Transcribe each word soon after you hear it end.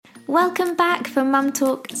Welcome back for Mum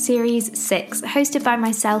Talk Series 6, hosted by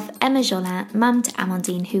myself, Emma Jolin, mum to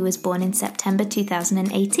Amandine, who was born in September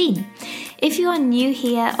 2018. If you are new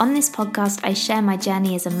here, on this podcast I share my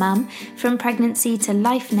journey as a mum, from pregnancy to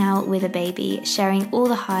life now with a baby, sharing all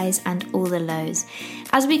the highs and all the lows.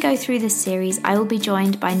 As we go through this series, I will be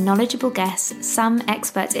joined by knowledgeable guests, some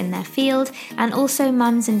experts in their field, and also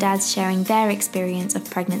mums and dads sharing their experience of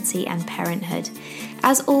pregnancy and parenthood.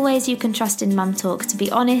 As always, you can trust in Mum Talk to be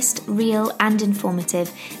honest, real and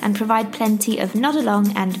informative and provide plenty of nod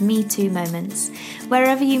along and me too moments.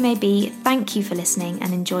 Wherever you may be, thank you for listening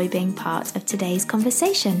and enjoy being part of today's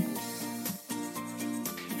conversation.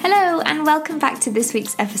 Hello and welcome back to this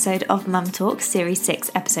week's episode of Mum Talk, Series 6,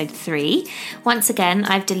 Episode 3. Once again,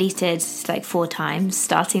 I've deleted like 4 times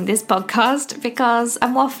starting this podcast because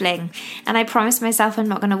I'm waffling. And I promised myself I'm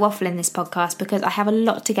not going to waffle in this podcast because I have a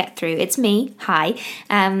lot to get through. It's me, hi.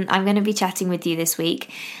 I'm going to be chatting with you this week,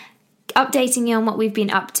 updating you on what we've been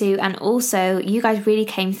up to, and also you guys really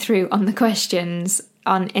came through on the questions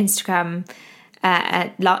on Instagram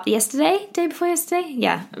day before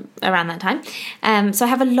yesterday, around that time. So I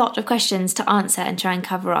have a lot of questions to answer and try and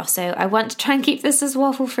cover off. So I want to try and keep this as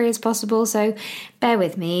waffle free as possible. So bear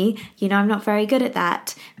with me. You know I'm not very good at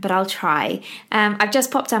that, but I'll try. I've just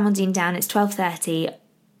popped Amandine down. It's 12:30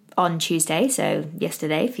 on Tuesday, so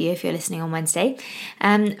yesterday for you if you're listening on Wednesday.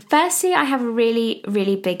 Firstly, I have a really,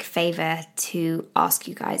 really big favour to ask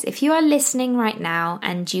you guys. If you are listening right now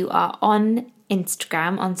and you are on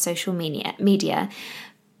Instagram, on social media,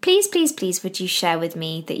 please would you share with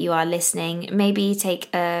me that you are listening. Maybe take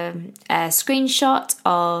a screenshot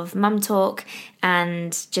of Mum Talk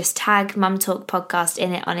and just tag Mum Talk podcast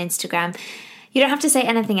in it on Instagram. You don't have to say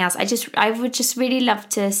anything else. I would just really love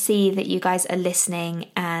to see that you guys are listening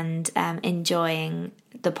and enjoying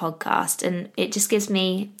the podcast, and it just gives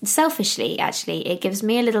me, selfishly actually, it gives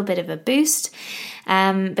me a little bit of a boost,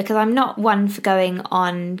 because I'm not one for going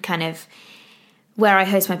on kind of where I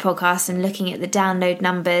host my podcast and looking at the download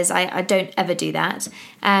numbers. I don't ever do that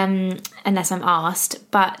unless I'm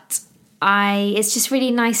asked, but it's just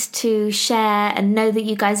really nice to share and know that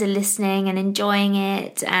you guys are listening and enjoying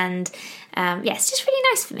it, and it's just really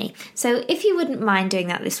nice for me. So if you wouldn't mind doing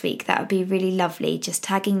that this week, that would be really lovely, just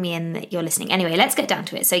tagging me in that you're listening. Anyway, let's get down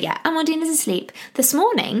to it. So Amandine is asleep. This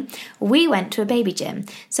morning we went to a baby gym.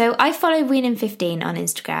 So I follow Weanin15 on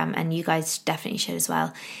Instagram, and you guys definitely should as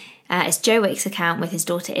well. It's Joe Wick's account with his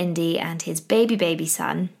daughter Indy and his baby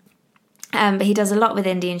son. But he does a lot with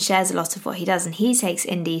Indy and shares a lot of what he does, and he takes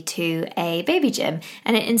Indy to a baby gym,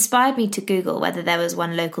 and it inspired me to Google whether there was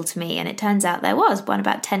one local to me, and it turns out there was one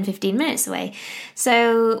about 10-15 minutes away.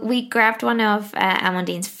 So we grabbed one of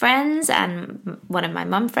Amandine's friends and one of my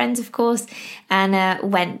mum friends, of course, and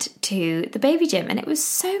went to the baby gym, and it was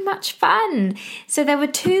so much fun. So there were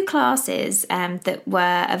 2 classes that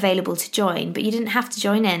were available to join, but you didn't have to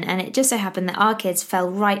join in, and it just so happened that our kids fell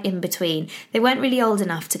right in between. They weren't really old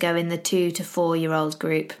enough to go in the 2 to 4-year-old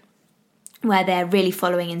group where they're really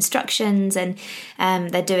following instructions, and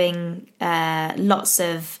they're doing lots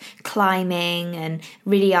of climbing and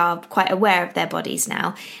really are quite aware of their bodies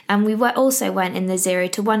now. And we also went in the 0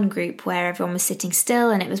 to 1 group where everyone was sitting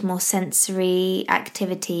still and it was more sensory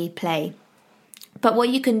activity play. But what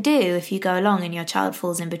you can do if you go along and your child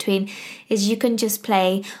falls in between is you can just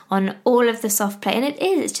play on all of the soft play. And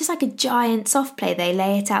it's just like a giant soft play. They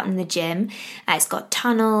lay it out in the gym. It's got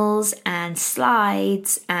tunnels and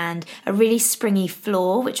slides and a really springy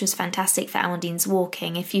floor, which was fantastic for Amandine's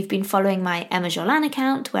walking. If you've been following my Emma Jolin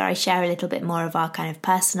account, where I share a little bit more of our kind of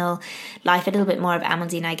personal life, a little bit more of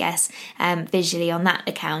Amandine, I guess, visually on that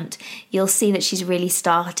account, you'll see that she's really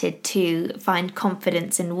started to find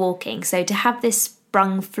confidence in walking. So to have this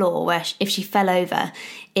sprung floor where if she fell over,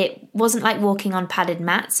 it wasn't like walking on padded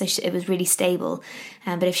mats, so it was really stable,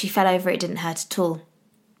 but if she fell over it didn't hurt at all.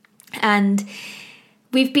 And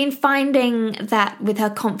we've been finding that with her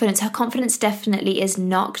confidence definitely is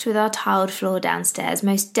knocked with our tiled floor downstairs,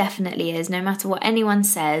 most definitely is, no matter what anyone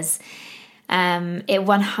says. It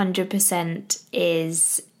 100%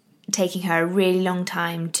 is taking her a really long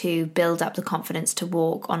time to build up the confidence to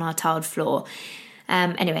walk on our tiled floor.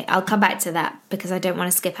 Anyway, I'll come back to that because I don't want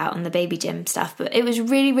to skip out on the baby gym stuff. But it was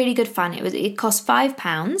really, really good fun. It cost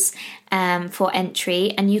 £5 for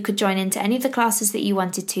entry, and you could join into any of the classes that you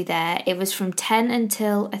wanted to there. It was from 10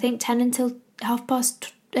 until 12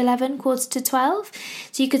 11, quarter to 12.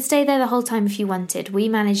 So you could stay there the whole time if you wanted. We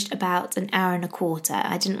managed about an hour and a quarter.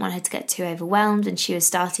 I didn't want her to get too overwhelmed, and she was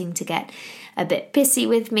starting to get a bit pissy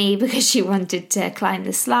with me because she wanted to climb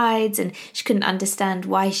the slides and she couldn't understand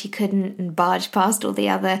why she couldn't, and barge past all the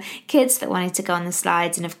other kids that wanted to go on the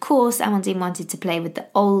slides. And of course, Amandine wanted to play with the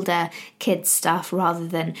older kids stuff rather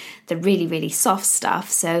than the really, really soft stuff.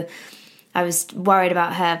 So I was worried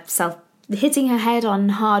about herself hitting her head on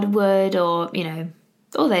hard wood or,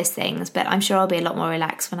 all those things, but I'm sure I'll be a lot more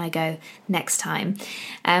relaxed when I go next time.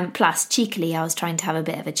 Plus, cheekily, I was trying to have a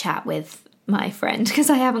bit of a chat with my friend because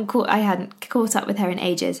I hadn't caught up with her in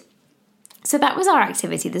ages. So that was our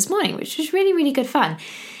activity this morning, which was really, really good fun.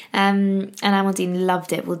 And Amandine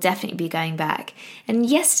loved it. We'll definitely be going back. And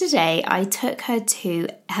yesterday, I took her to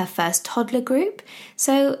her first toddler group.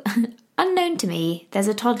 So unknown to me, there's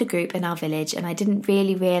a toddler group in our village, and I didn't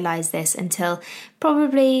really realise this until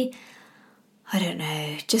probably, I don't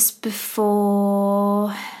know, just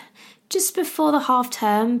before the half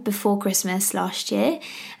term, before Christmas last year.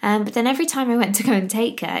 But then every time I went to go and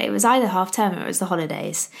take her, it was either half term or it was the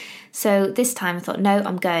holidays. So this time I thought, no,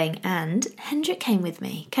 I'm going. And Hendrik came with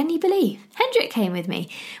me. Can you believe? Hendrik came with me,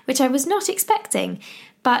 which I was not expecting.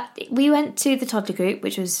 But we went to the toddler group,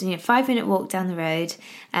 which was 5-minute walk down the road,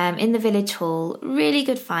 in the village hall. Really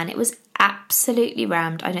good fun. It was absolutely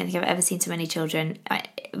rammed. I don't think I've ever seen so many children.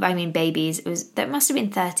 I mean babies. There must have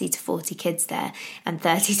been 30 to 40 kids there and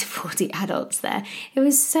 30 to 40 adults there. It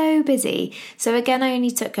was so busy. So again, I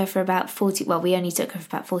only took her for about we only took her for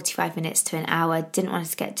about 45 minutes to an hour. Didn't want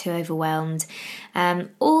her to get too overwhelmed.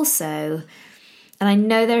 Also, and I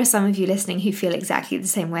know there are some of you listening who feel exactly the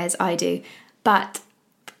same way as I do, but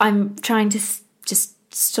I'm trying to just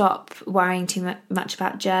stop worrying too much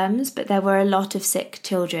about germs, but there were a lot of sick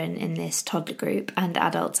children in this toddler group and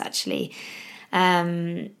adults actually.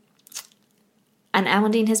 And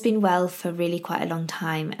Amandine has been well for really quite a long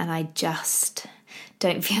time, and I just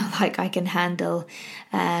don't feel like I can handle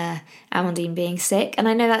Amandine being sick. And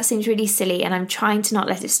I know that seems really silly, and I'm trying to not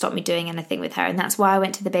let it stop me doing anything with her, and that's why I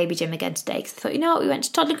went to the baby gym again today, because I thought, we went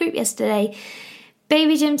to toddler group yesterday,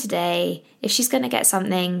 baby gym today. If she's going to get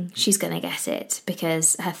something, she's going to get it,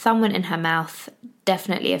 because her thumb went in her mouth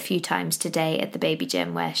definitely a few times today at the baby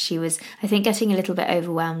gym, where she was, I think, getting a little bit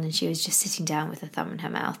overwhelmed and she was just sitting down with her thumb in her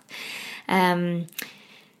mouth.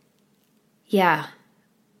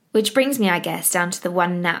 Which brings me, I guess, down to the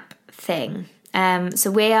one nap thing. So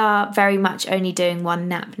we are very much only doing one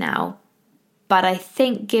nap now. But I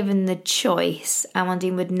think given the choice,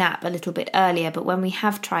 Amandine would nap a little bit earlier. But when we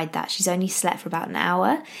have tried that, she's only slept for about an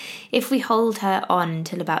hour. If we hold her on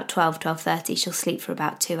till about 12:30, she'll sleep for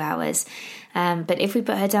about 2 hours. But if we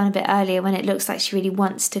put her down a bit earlier, when it looks like she really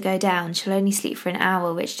wants to go down, she'll only sleep for an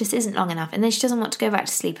hour, which just isn't long enough. And then she doesn't want to go back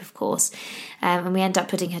to sleep, of course. And we end up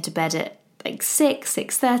putting her to bed at like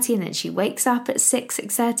 6:30, and then she wakes up at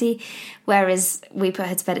 6:30. Whereas we put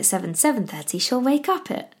her to bed at 7:30, she'll wake up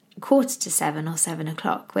at 6:45 or 7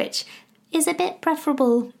 o'clock, which is a bit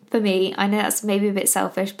preferable for me. I know that's maybe a bit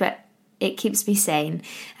selfish, but it keeps me sane,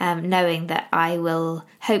 knowing that I will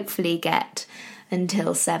hopefully get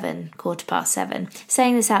until 7, 7:15.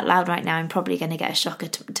 Saying this out loud right now, I'm probably going to get a shocker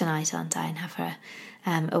tonight, aren't I, and have her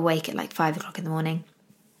awake at like 5 o'clock in the morning.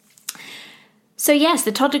 So yes,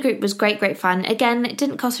 the toddler group was great fun. Again, it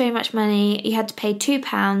didn't cost very much money. You had to pay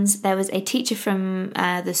 £2. There was a teacher from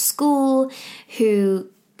the school who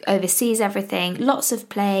oversees everything, lots of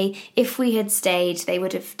play. If we had stayed, they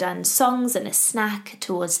would have done songs and a snack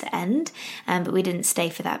towards the end, but we didn't stay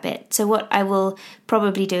for that bit. So what I will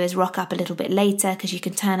probably do is rock up a little bit later, because you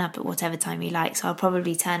can turn up at whatever time you like. So I'll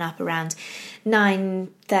probably turn up around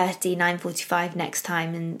 9:30, 9:45 next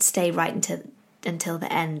time and stay right until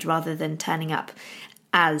the end, rather than turning up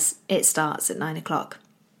as it starts at 9 o'clock.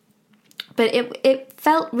 But it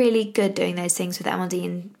felt really good doing those things with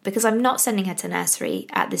Amandine, because I'm not sending her to nursery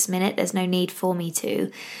at this minute. There's no need for me to.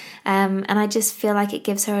 And I just feel like it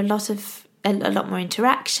gives her a lot more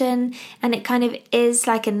interaction, and it kind of is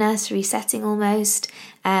like a nursery setting almost.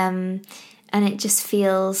 And it just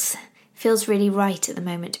feels really right at the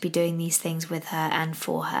moment to be doing these things with her and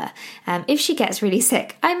for her. If she gets really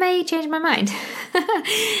sick, I may change my mind.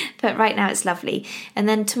 But right now it's lovely. And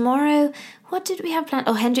then tomorrow, what did we have planned?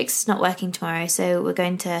 Oh, Hendrik's is not working tomorrow, so we're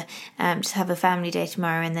going to just have a family day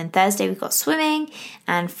tomorrow. And then Thursday we've got swimming,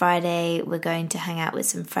 and Friday we're going to hang out with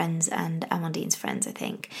some friends and Amandine's friends, I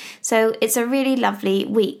think. So it's a really lovely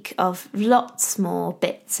week of lots more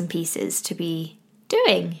bits and pieces to be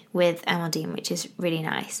doing with Amandine, which is really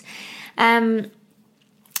nice. Amandine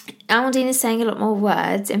is saying a lot more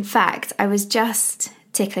words. In fact, I was just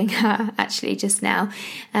tickling her actually just now.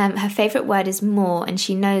 Her favourite word is more, and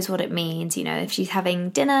she knows what it means. You know, if she's having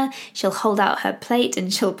dinner, she'll hold out her plate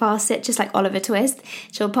and she'll pass it, just like Oliver Twist.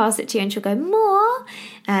 She'll pass it to you and she'll go, more.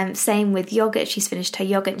 Same with yogurt. She's finished her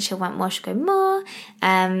yogurt and she'll want more. She'll go, more.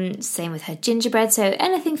 Same with her gingerbread. So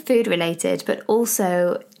anything food related, but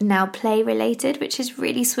also now play related, which is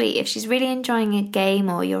really sweet. If she's really enjoying a game,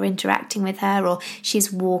 or you're interacting with her, or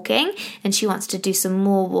she's walking and she wants to do some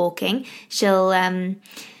more walking, she'll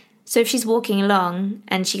so if she's walking along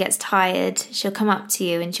and she gets tired, she'll come up to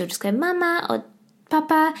you and she'll just go, Mama or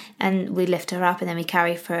Papa, and we lift her up and then we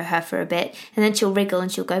carry her for a bit, and then she'll wriggle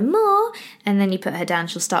and she'll go, more, and then you put her down,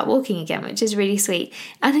 she'll start walking again, which is really sweet.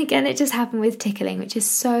 And again, it just happened with tickling, which is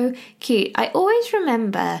so cute. I always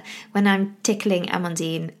remember when I'm tickling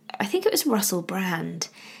Amandine, I think it was Russell Brand,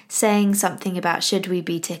 saying something about, should we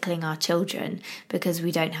be tickling our children because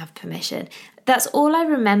we don't have permission? That's all I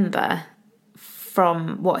remember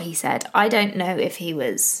from what he said. I don't know if he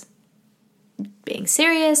was being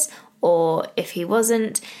serious or if he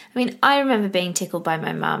wasn't. I mean, I remember being tickled by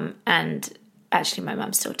my mum, and actually my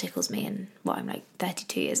mum still tickles me, and I'm like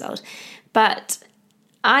 32 years old. But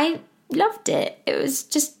I loved it. It was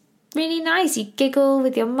just really nice. You giggle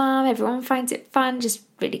with your mum, everyone finds it fun, just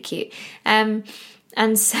really cute.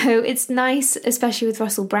 And so it's nice, especially with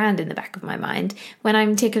Russell Brand in the back of my mind. When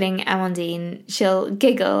I'm tickling Amandine, she'll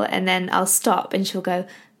giggle and then I'll stop and she'll go,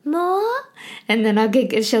 more? And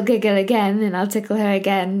then she'll giggle again and I'll tickle her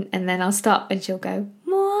again, and then I'll stop and she'll go,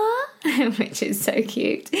 more? Which is so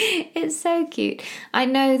cute. It's so cute. I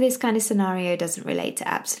know this kind of scenario doesn't relate to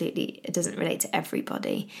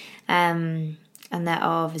everybody. And there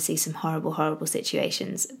are obviously some horrible, horrible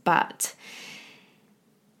situations, but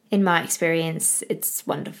in my experience, it's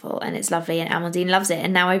wonderful and it's lovely, and Amandine loves it.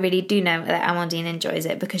 And now I really do know that Amandine enjoys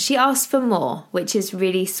it because she asked for more, which is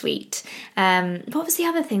really sweet. What was the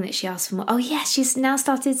other thing that she asked for more? Oh yes, she's now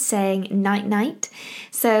started saying night night.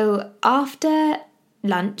 So after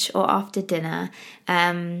lunch or after dinner,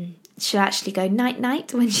 she'll actually go night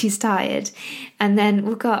night when she's tired, and then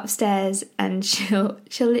we'll go upstairs and she'll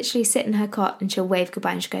literally sit in her cot and she'll wave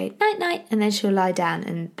goodbye and she'll go night night, and then she'll lie down,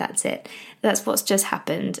 and that's it. That's what's just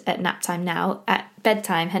happened at nap time now. At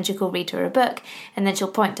bedtime, Hendrik will read her a book, and then she'll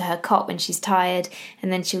point to her cot when she's tired,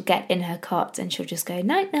 and then she'll get in her cot and she'll just go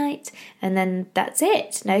night night, and then that's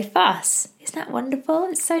it. No fuss. Isn't that wonderful?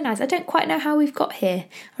 It's so nice. I don't quite know how we've got here.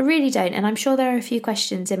 I really don't. And I'm sure there are a few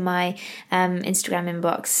questions in my Instagram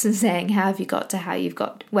inbox saying how have you got to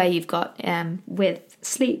where you've got with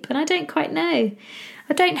sleep. And I don't quite know.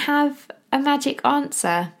 I don't have a magic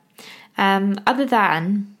answer. Other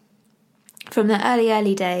than from the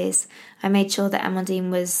early days, I made sure that Amandine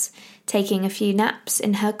was taking a few naps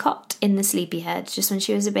in her cot in the sleepy head just when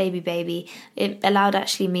she was a baby. It allowed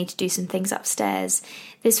actually me to do some things upstairs.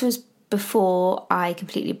 This was before I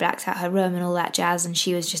completely blacked out her room and all that jazz, and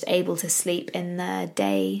she was just able to sleep in the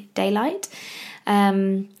daylight.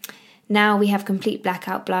 Now we have complete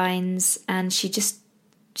blackout blinds, and she just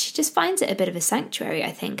finds it a bit of a sanctuary,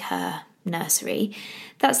 I think, her nursery.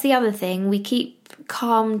 That's the other thing. We keep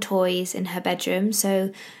calm toys in her bedroom,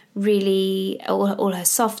 so really all her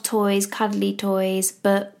soft toys, cuddly toys,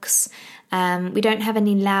 books. We don't have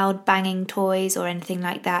any loud banging toys or anything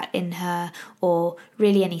like that in her, or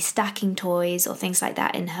really any stacking toys or things like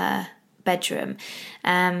that in her bedroom.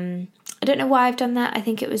 I don't know why I've done that. I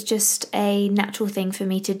think it was just a natural thing for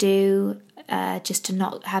me to do, just to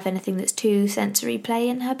not have anything that's too sensory play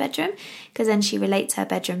in her bedroom, because then she relates her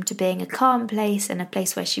bedroom to being a calm place and a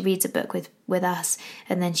place where she reads a book with us,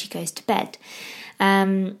 and then she goes to bed.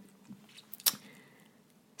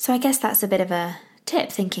 So I guess that's a bit of a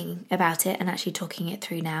tip, thinking about it and actually talking it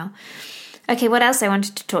through now. Okay, what else I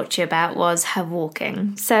wanted to talk to you about was her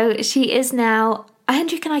walking. So she is now,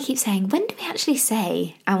 Hendrik and I keep saying, when do we actually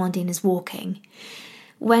say Amandine is walking?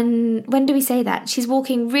 When do we say that? She's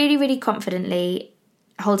walking really, really confidently,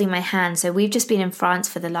 holding my hand. So we've just been in France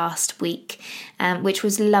for the last week, which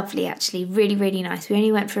was lovely, actually, really, really nice. We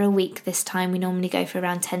only went for a week this time. We normally go for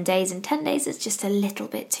around 10 days, and 10 days is just a little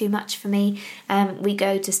bit too much for me. We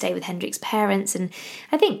go to stay with Hendrik's parents, and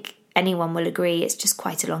I think anyone will agree it's just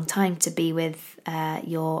quite a long time to be with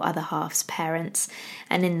your other half's parents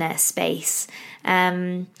and in their space.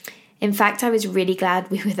 In fact, I was really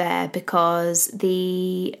glad we were there, because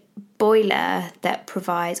the boiler that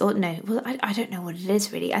provides, I don't know what it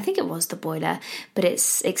is really. I think it was the boiler, but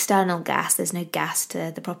it's external gas. There's no gas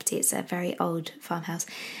to the property. It's a very old farmhouse.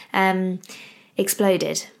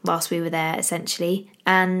 Exploded whilst we were there, essentially,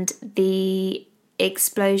 and the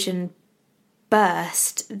explosion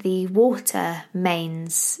burst the water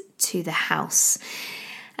mains to the house.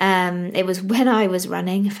 It was when I was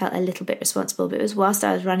running. I felt a little bit responsible, but it was whilst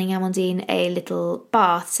I was running Amandine a little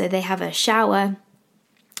bath. So they have a shower,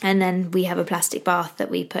 and then we have a plastic bath that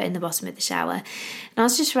we put in the bottom of the shower. And I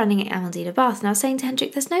was just running Amandine a bath, and I was saying to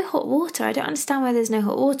Hendrik, there's no hot water. I don't understand why there's no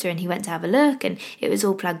hot water. And he went to have a look, and it was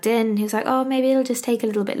all plugged in. And he was like, oh, maybe it'll just take a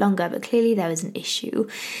little bit longer. But clearly there was an issue.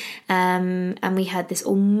 And we had this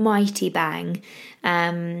almighty bang.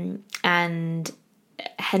 And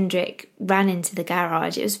Hendrik ran into the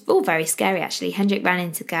garage. It was all very scary, actually. Hendrik ran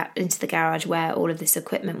into the garage where all of this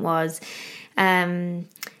equipment was.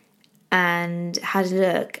 And had a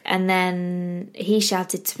look, and then he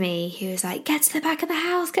shouted to me, he was like, get to the back of the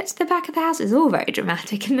house, get to the back of the house. It was all very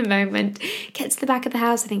dramatic in the moment. Get to the back of the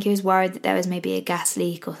house. I think he was worried that there was maybe a gas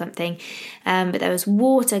leak or something, but there was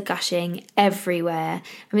water gushing everywhere.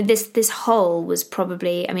 I mean, this hole was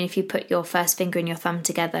probably, I mean, if you put your first finger and your thumb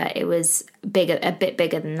together, it was bigger, a bit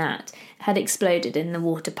bigger than that. It had exploded in the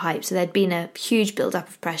water pipe, so there'd been a huge build-up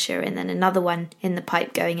of pressure, and then another one in the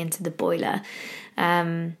pipe going into the boiler.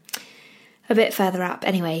 A bit further up.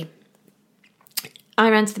 Anyway, I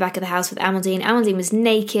ran to the back of the house with Amandine. Amandine was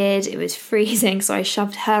naked. It was freezing, so I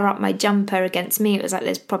shoved her up my jumper against me. It was like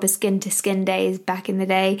those proper skin-to-skin days back in the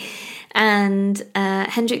day. And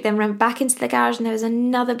Hendrik then ran back into the garage, and there was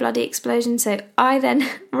another bloody explosion. So I then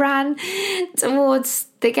ran towards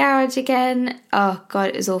the garage again. Oh, God,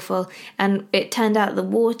 it was awful. And it turned out the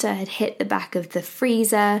water had hit the back of the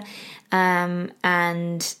freezer,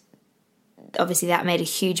 and obviously that made a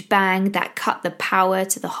huge bang that cut the power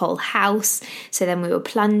to the whole house. So then we were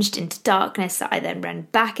plunged into darkness. I then ran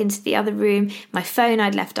back into the other room. My phone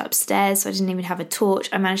I'd left upstairs, so I didn't even have a torch.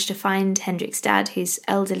 I managed to find Hendrik's dad, who's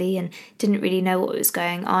elderly and didn't really know what was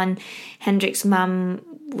going on. Hendrik's mum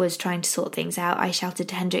was trying to sort things out. I shouted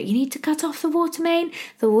to Hendrik, you need to cut off the water main.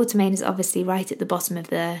 The water main is obviously right at the bottom of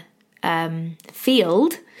the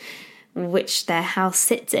field which their house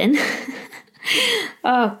sits in.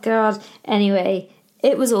 Oh, God. Anyway,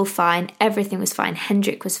 it was all fine. Everything was fine.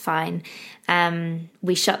 Hendrik was fine.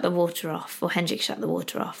 We shut the water off, or Hendrik shut the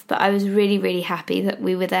water off. But I was really, really happy that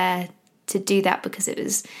we were there to do that because it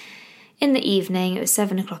was in the evening. It was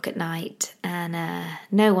 7 o'clock at night, and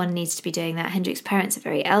no one needs to be doing that. Hendrik's parents are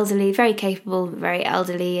very elderly, very capable, but very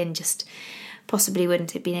elderly, and just possibly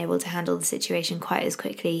wouldn't have been able to handle the situation quite as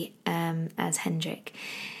quickly as Hendrik.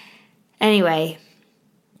 Anyway,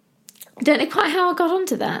 I don't know quite how I got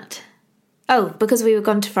onto that. Oh, because we were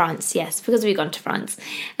gone to France. Yes, because we were gone to France.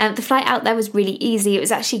 The flight out there was really easy. It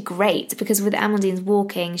was actually great because with Amandine's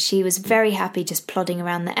walking, she was very happy just plodding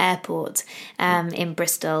around the airport in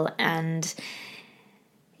Bristol. And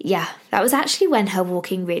yeah, that was actually when her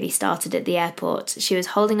walking really started at the airport. She was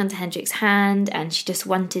holding onto Hendrik's hand and she just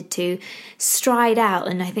wanted to stride out.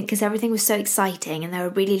 And I think because everything was so exciting and there were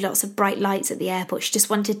really lots of bright lights at the airport, she just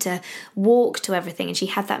wanted to walk to everything and she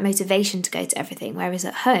had that motivation to go to everything. Whereas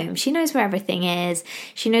at home, she knows where everything is.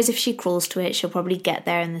 She knows if she crawls to it, she'll probably get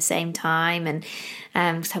there in the same time. And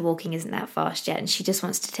because her walking isn't that fast yet and she just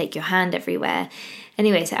wants to take your hand everywhere.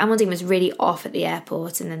 Anyway, so Amandine was really off at the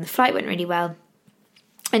airport and then the flight went really well.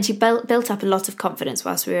 And she built up a lot of confidence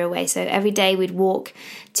whilst we were away. So every day we'd walk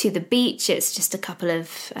to the beach. It's just a couple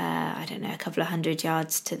of 100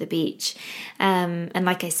 yards to the beach. And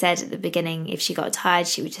like I said at the beginning, if she got tired,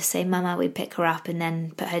 she would just say, Mama, we'd pick her up and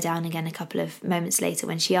then put her down again a couple of moments later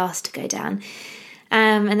when she asked to go down.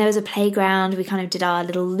 And there was a playground. We kind of did our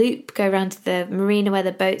little loop, go around to the marina where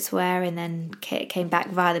the boats were, and then came back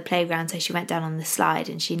via the playground. So she went down on the slide,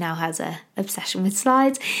 and she now has a obsession with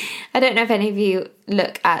slides. I don't know if any of you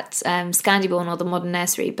look at Scandibon or the Modern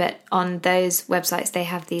Nursery, but on those websites they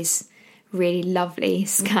have these really lovely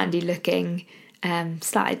Scandi-looking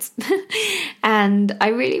slides. And I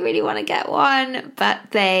really, really want to get one, but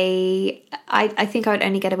I think I would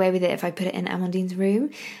only get away with it if I put it in Amandine's room,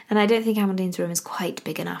 and I don't think Amandine's room is quite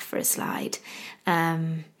big enough for a slide.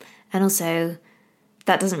 And also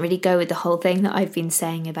that doesn't really go with the whole thing that I've been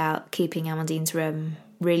saying about keeping Amandine's room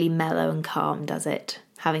really mellow and calm, does it?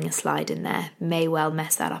 Having a slide in there may well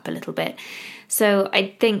mess that up a little bit. So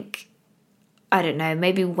I think, I don't know,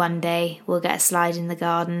 maybe one day we'll get a slide in the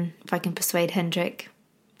garden if I can persuade Hendrik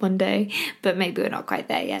one day, but maybe we're not quite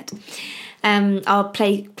there yet. Our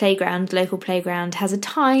local playground has a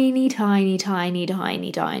tiny, tiny, tiny,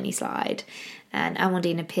 tiny, tiny slide. And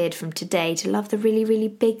Amandine appeared from today to love the really, really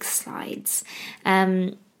big slides.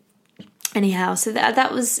 Anyhow, so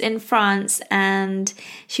that was in France, and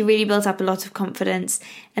she really built up a lot of confidence.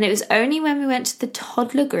 And it was only when we went to the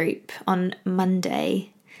toddler group on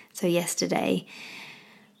Monday, so yesterday,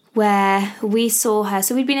 where we saw her.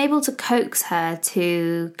 So we'd been able to coax her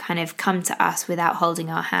to kind of come to us without holding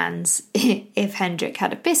our hands if Hendrik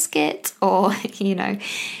had a biscuit or,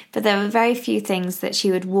 but there were very few things that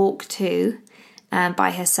she would walk to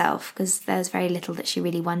by herself because there was very little that she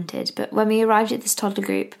really wanted. But when we arrived at this toddler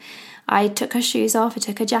group, I took her shoes off, I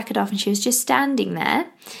took her jacket off, and she was just standing there.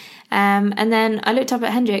 And then I looked up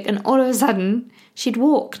at Hendrik, and all of a sudden she'd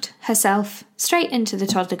walked herself straight into the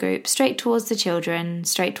toddler group, straight towards the children,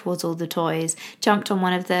 straight towards all the toys, jumped on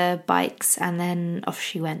one of the bikes, and then off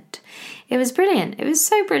she went. It was brilliant. It was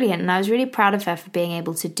so brilliant, and I was really proud of her for being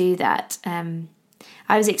able to do that.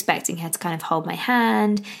 I was expecting her to kind of hold my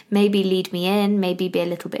hand, maybe lead me in, maybe be a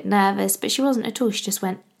little bit nervous, but she wasn't at all. She just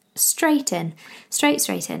went straight in. So I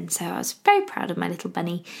was very proud of my little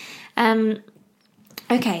bunny.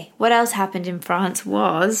 Okay, what else happened in France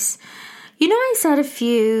was, I said a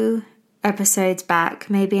few episodes back,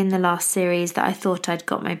 maybe in the last series, that I thought I'd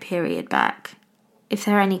got my period back. If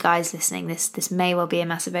there are any guys listening, this may well be a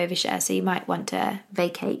massive overshare, so you might want to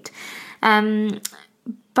vacate.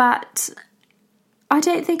 But I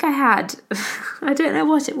don't think I had. I don't know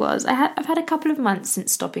what it was. I've had a couple of months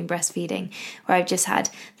since stopping breastfeeding where I've just had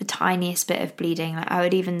the tiniest bit of bleeding. Like I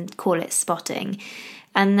would even call it spotting.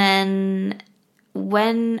 And then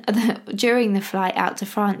during the flight out to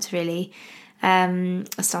France, really, I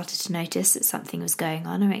started to notice that something was going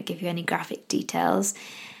on. I won't give you any graphic details.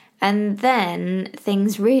 And then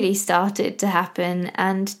things really started to happen,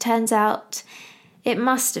 and turns out it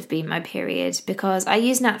must have been my period because I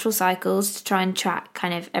use Natural Cycles to try and track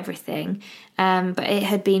kind of everything. But it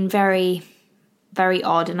had been very, very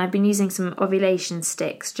odd, and I've been using some ovulation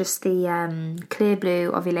sticks, just the clear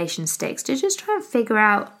blue ovulation sticks, to just try and figure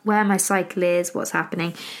out where my cycle is, what's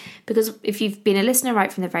happening. Because if you've been a listener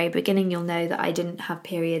right from the very beginning, you'll know that I didn't have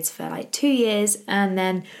periods for like 2 years, and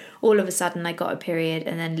then all of a sudden I got a period,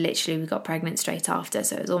 and then literally we got pregnant straight after.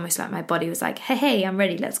 So it was almost like my body was like, hey, I'm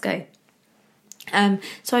ready, let's go.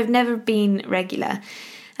 So I've never been regular.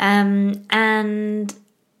 And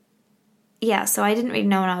yeah, so I didn't really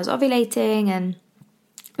know when I was ovulating, and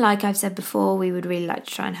like I've said before, we would really like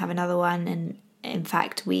to try and have another one, and in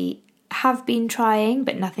fact we have been trying,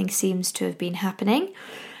 but nothing seems to have been happening.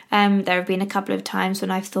 There have been a couple of times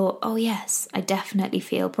when I've thought, oh yes, I definitely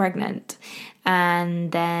feel pregnant,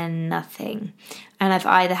 and then nothing. And I've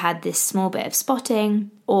either had this small bit of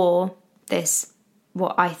spotting or this,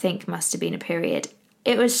 what I think must have been a period.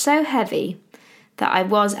 It was so heavy that I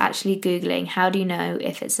was actually Googling, how do you know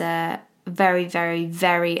if it's a very, very,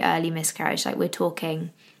 very early miscarriage? Like we're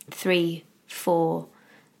talking 2 to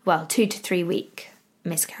 3 week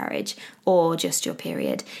miscarriage, or just your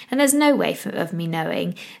period. And there's no way of me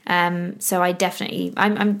knowing. So I definitely,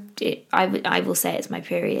 I will say it's my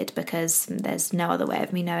period because there's no other way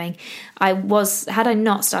of me knowing. Had I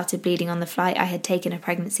not started bleeding on the flight, I had taken a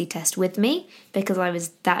pregnancy test with me because I was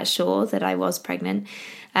that sure that I was pregnant.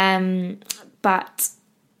 But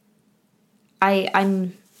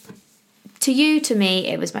to me,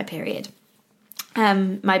 it was my period.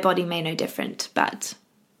 My body may know different, but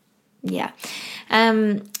yeah.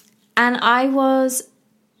 And I was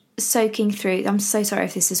soaking through, I'm so sorry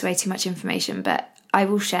if this is way too much information, but I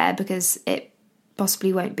will share because it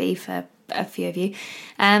possibly won't be for a few of you.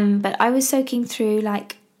 But I was soaking through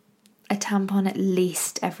like a tampon at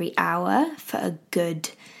least every hour for a good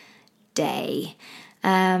day.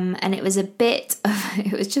 And it was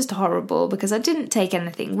it was just horrible because I didn't take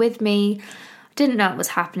anything with me. I didn't know what was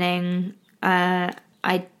happening. I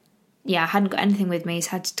hadn't got anything with me, so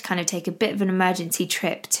I had to kind of take a bit of an emergency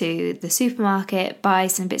trip to the supermarket, buy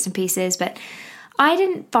some bits and pieces, but I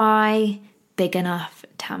didn't buy big enough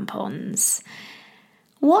tampons.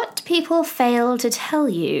 What people fail to tell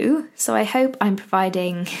you, so I hope I'm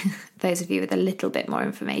providing those of you with a little bit more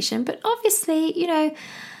information, but obviously,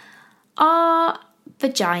 our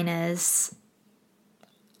vaginas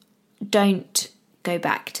don't go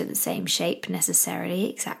back to the same shape necessarily,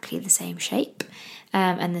 exactly the same shape.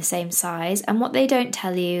 And the same size. And what they don't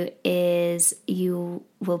tell you is you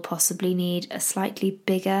will possibly need a slightly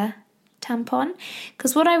bigger tampon.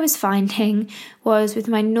 Because what I was finding was with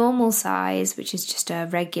my normal size, which is just a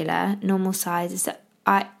regular normal size, is that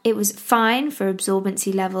it was fine for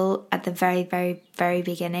absorbency level at the very, very, very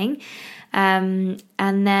beginning. And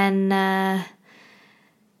then I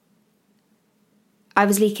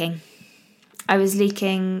was leaking.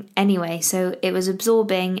 Anyway, so it was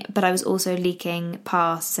absorbing, but I was also leaking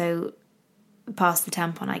past the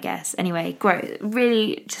tampon, I guess. Anyway, gross.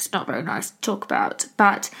 Really just not very nice to talk about.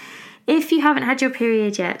 But if you haven't had your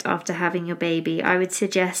period yet after having your baby, I would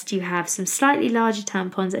suggest you have some slightly larger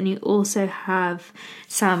tampons and you also have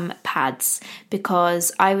some pads,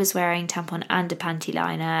 because I was wearing tampon and a panty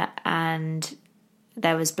liner and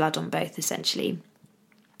there was blood on both essentially.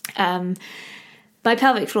 My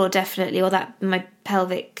pelvic floor definitely, my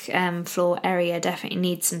pelvic floor area definitely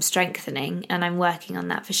needs some strengthening, and I'm working on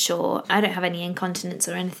that for sure. I don't have any incontinence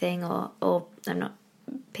or anything, or I'm not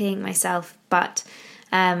peeing myself, but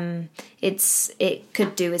it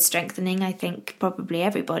could do with strengthening. I think probably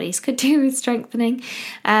everybody's could do with strengthening.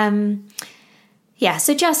 Yeah,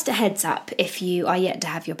 so just a heads up, if you are yet to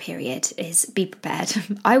have your period, is be prepared.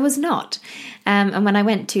 I was not. And when I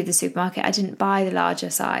went to the supermarket, I didn't buy the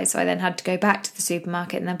larger size. So I then had to go back to the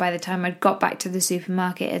supermarket. And then by the time I'd got back to the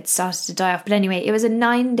supermarket, it started to die off. But anyway, it was a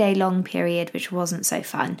 9-day long period, which wasn't so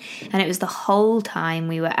fun. And it was the whole time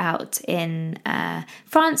we were out in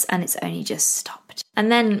France, and it's only just stopped.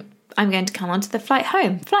 And then I'm going to come on to the flight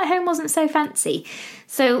home. Flight home wasn't so fancy.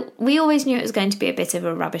 So we always knew it was going to be a bit of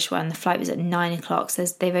a rubbish one. The flight was at 9 o'clock. So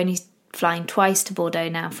they've only flying twice to Bordeaux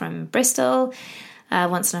now from Bristol,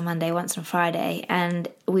 once on a Monday, once on a Friday. And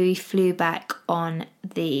we flew back on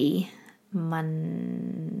the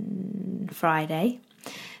Friday.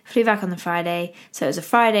 Flew back on the Friday. So it was a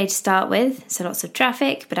Friday to start with. So lots of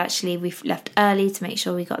traffic. But actually we left early to make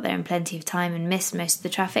sure we got there in plenty of time and missed most of the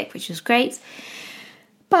traffic, which was great.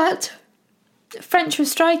 But French were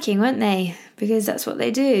striking, weren't they? Because that's what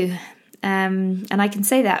they do. And I can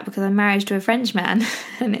say that because I'm married to a French man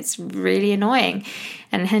and it's really annoying.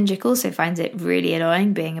 And Hendrik also finds it really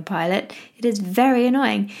annoying being a pilot. It is very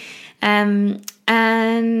annoying. And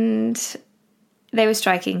they were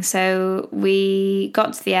striking. So we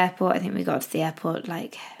got to the airport. I think we got to the airport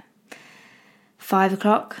like 5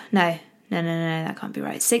 o'clock. No, that can't be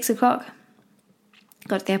right. 6 o'clock.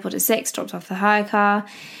 Got to the airport at 6, dropped off the hire car,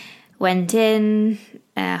 went in,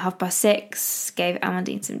 6:30, gave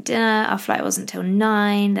Amandine some dinner. Our flight wasn't till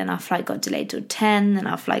 9, then our flight got delayed till 10, then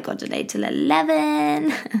our flight got delayed till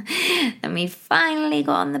 11. Then we finally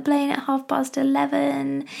got on the plane at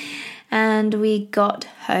 11:30, and we got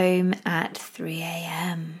home at 3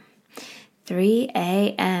 a.m. 3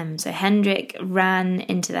 a.m. So Hendrik ran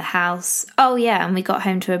into the house. Oh yeah, and we got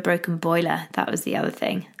home to a broken boiler. That was the other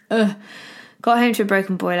thing. Got home to a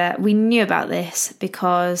broken boiler. We knew about this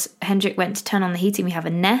because Hendrik went to turn on the heating. We have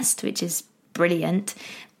a Nest, which is brilliant.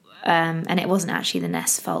 And it wasn't actually the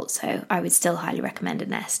Nest's fault, so I would still highly recommend a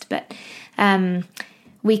Nest. But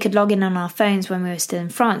we could log in on our phones when we were still in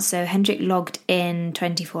France. So Hendrik logged in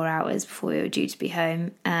 24 hours before we were due to be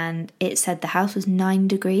home. And it said the house was 9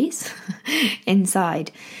 degrees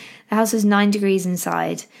inside. The house was 9 degrees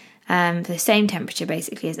inside. The same temperature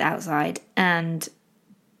basically as outside. And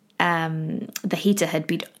the heater had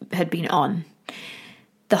been on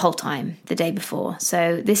the whole time the day before.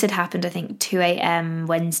 So this had happened, I think, 2 a.m.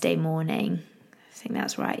 Wednesday morning. I think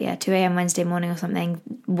that's right. Yeah, 2 a.m. Wednesday morning or something.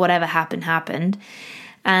 Whatever happened.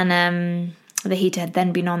 And the heater had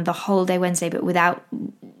then been on the whole day Wednesday, but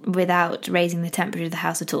without raising the temperature of the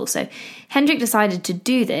house at all. So Hendrik decided to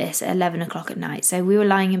do this at 11 o'clock at night. So we were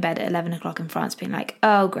lying in bed at 11 o'clock in France being like,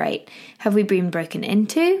 oh great, have we been broken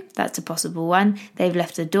into? That's a possible one. They've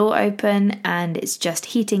left the door open and it's just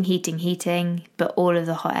heating, but all of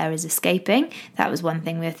the hot air is escaping. That was one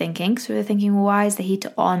thing we were thinking. So we were thinking, well, why is the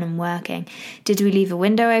heater on and working? Did we leave a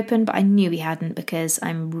window open? But I knew we hadn't, because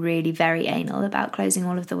I'm really very anal about closing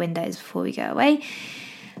all of the windows before we go away.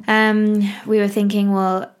 We were thinking,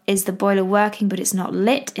 well, is the boiler working but it's not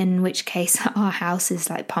lit, in which case our house is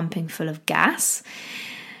like pumping full of gas.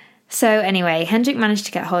 So anyway, Hendrik managed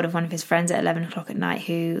to get hold of one of his friends at 11 o'clock at night,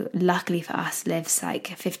 who luckily for us lives like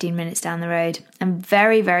 15 minutes down the road, and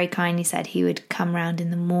very, very kindly said he would come round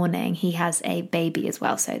in the morning. He has a baby as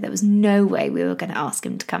well, so there was no way we were going to ask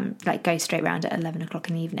him to come, like go straight round at 11 o'clock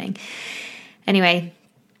in the evening. Anyway,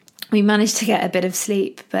 we managed to get a bit of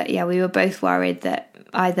sleep, but yeah, we were both worried that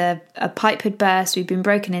either a pipe had burst, we'd been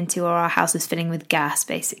broken into, or our house was filling with gas,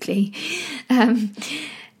 basically.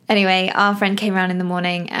 Anyway, our friend came around in the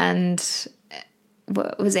morning and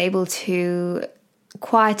was able to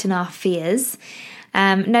quieten our fears.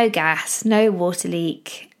 No gas, no water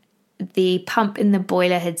leak. The pump in the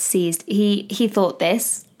boiler had seized. He thought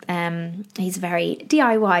this. He's a very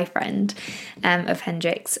DIY friend of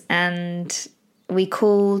Hendrik's, and we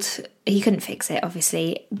called. He couldn't fix it,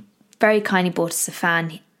 obviously. Very kindly bought us a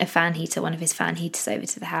fan heater, one of his fan heaters, over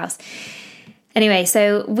to the house. Anyway,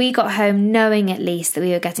 so we got home knowing at least that we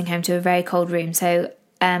were getting home to a very cold room. So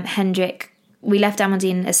Hendrik, we left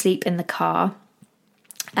Amandine asleep in the car.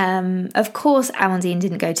 Of course, Amandine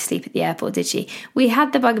didn't go to sleep at the airport, did she? We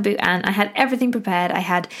had the bugaboo Anne. I had everything prepared. I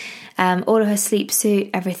had all of her sleep suit,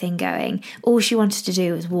 everything going. All she wanted to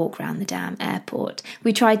do was walk around the damn airport.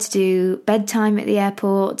 We tried to do bedtime at the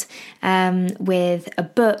airport with a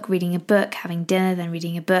book, reading a book, having dinner, then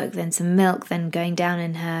reading a book, then some milk, then going down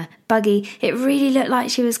in her buggy. It really looked like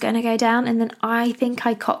she was going to go down, and then I think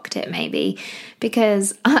I cocked it maybe,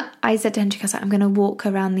 because I said to Hendrik, I was like, I'm going to walk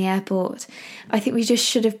around the airport. I think we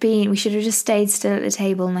should have just stayed still at the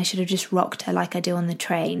table, and I should have just rocked her like I do on the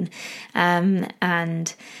train,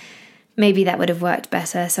 and maybe that would have worked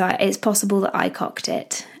better. So it's possible that I cocked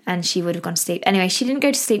it and she would have gone to sleep. Anyway, she didn't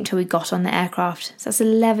go to sleep until we got on the aircraft. So that's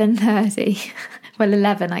 11:30. Well,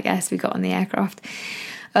 11, I guess, we got on the aircraft.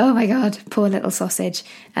 Oh my God, poor little sausage.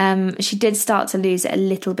 She did start to lose it a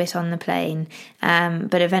little bit on the plane,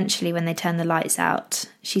 but eventually when they turned the lights out,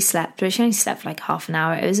 she slept. But she only slept for like half an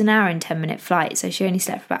hour. It was an hour and 10-minute flight, so she only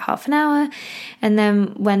slept for about half an hour. And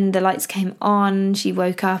then when the lights came on, she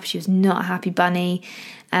woke up. She was not a happy bunny.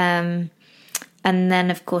 And then,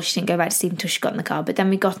 of course, she didn't go back to sleep until she got in the car. But then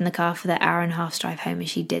we got in the car for the hour and a half drive home, and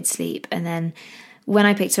she did sleep. And then when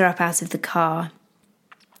I picked her up out of the car,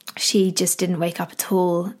 she just didn't wake up at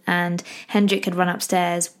all, and Hendrik had run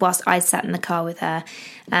upstairs whilst I sat in the car with her.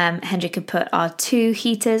 Hendrik had put our 2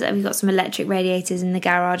 heaters, and we've got some electric radiators in the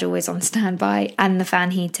garage always on standby, and the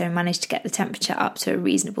fan heater, and managed to get the temperature up to a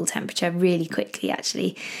reasonable temperature really quickly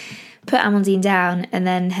actually. Put Amandine down, and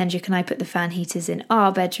then Hendrik and I put the fan heaters in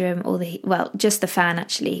our bedroom, just the fan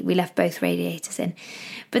actually. We left both radiators in.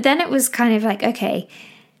 But then it was kind of like, okay,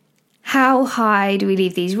 how high do we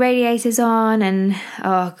leave these radiators on? And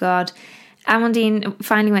oh God, Amandine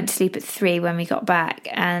finally went to sleep at 3 when we got back,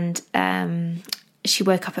 and she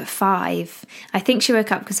woke up at 5. I think she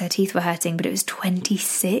woke up because her teeth were hurting, but it was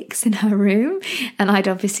 26 in her room, and I'd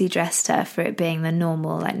obviously dressed her for it being the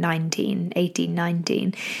normal, like 18,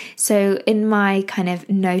 19. So in my kind of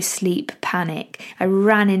no sleep panic, I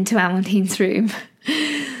ran into Amandine's room,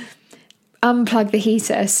 unplugged the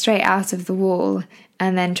heater straight out of the wall,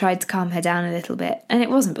 and then tried to calm her down a little bit. And it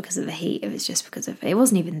wasn't because of the heat, it was just because it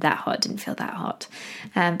wasn't even that hot, it didn't feel that hot.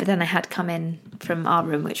 But then I had come in from our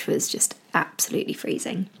room, which was just absolutely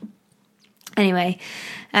freezing. Anyway,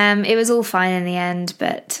 it was all fine in the end,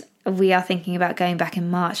 but we are thinking about going back in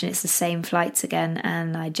March, and it's the same flights again,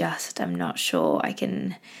 and I just am not sure I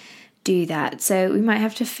can do that. So we might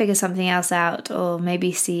have to figure something else out, or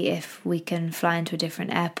maybe see if we can fly into a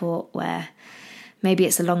different airport where maybe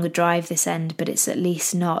it's a longer drive this end, but it's at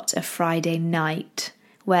least not a Friday night,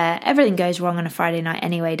 where everything goes wrong on a Friday night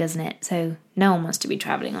anyway, doesn't it? So no one wants to be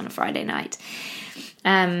travelling on a Friday night.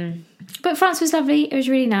 But France was lovely. It was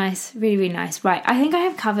really nice. Really, really nice. Right, I think I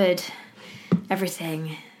have covered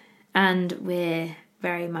everything, and we're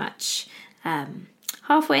very much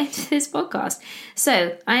halfway into this podcast.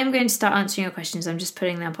 So I am going to start answering your questions. I'm just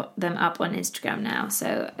putting them up on Instagram now.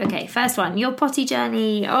 So, okay, first one, your potty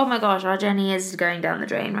journey. Oh my gosh, our journey is going down the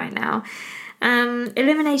drain right now.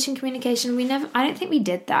 Elimination communication, I don't think we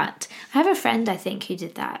did that. I have a friend, I think, who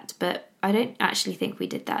did that, but I don't actually think we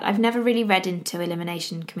did that. I've never really read into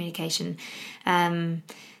elimination communication.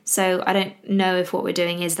 So I don't know if what we're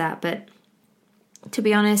doing is that, but to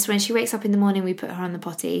be honest, when she wakes up in the morning, we put her on the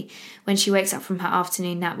potty. When she wakes up from her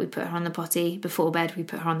afternoon nap, we put her on the potty. Before bed, we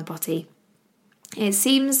put her on the potty. It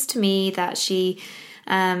seems to me that she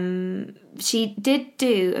did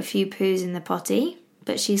do a few poos in the potty,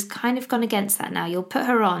 but she's kind of gone against that now. You'll put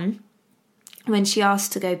her on when she asks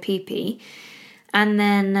to go pee-pee, and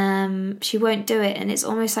then she won't do it, and it's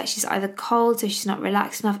almost like she's either cold, so she's not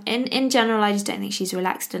relaxed enough. In general, I just don't think she's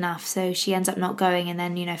relaxed enough, so she ends up not going, and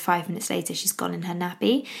then 5 minutes later she's gone in her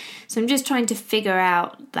nappy. So I'm just trying to figure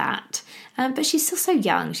out that, but she's still so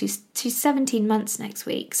young. She's 17 months next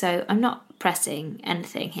week, so I'm not pressing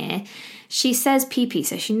anything here. She says pee-pee,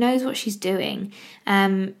 so she knows what she's doing.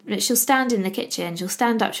 She'll stand in the kitchen, she'll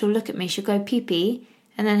stand up, she'll look at me, she'll go pee-pee,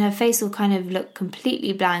 and then her face will kind of look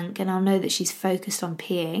completely blank, and I'll know that she's focused on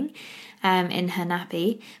peeing in her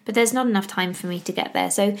nappy. But there's not enough time for me to get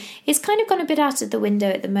there. So it's kind of gone a bit out of the window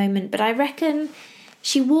at the moment, but I reckon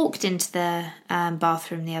she walked into the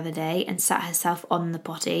bathroom the other day and sat herself on the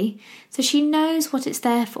potty. So she knows what it's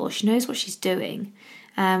there for. She knows what she's doing,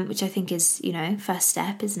 which I think is, first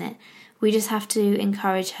step, isn't it? We just have to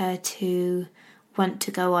encourage her to want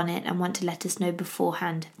to go on it and want to let us know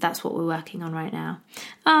beforehand. That's what we're working on right now.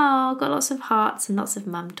 Oh, got lots of hearts and lots of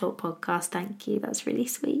Mum Talk podcast. Thank you. That's really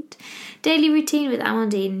sweet. Daily routine with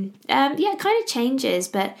Amandine. It kind of changes,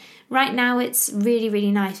 but right now it's really,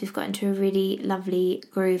 really nice. We've got into a really lovely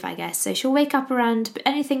groove, I guess. So she'll wake up around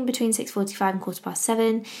anything between 6:45 and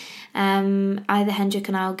 7:15. Either Hendrik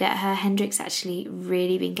and I'll get her. Hendrik's actually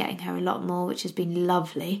really been getting her a lot more, which has been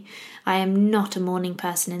lovely. I am not a morning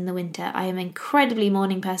person in the winter. I am an incredibly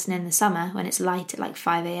morning person in the summer when it's light at like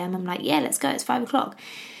 5 a.m. I'm like, yeah, let's go, it's 5 o'clock.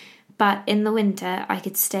 But in the winter, I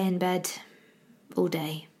could stay in bed all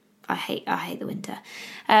day. I hate the winter.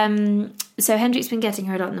 So Hendrik's been getting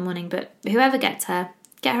her a lot in the morning, but whoever gets her,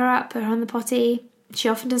 get her up, put her on the potty. She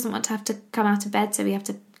often doesn't want to have to come out of bed, so we have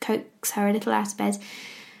to coax her a little out of bed.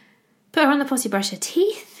 Put her on the potty, brush her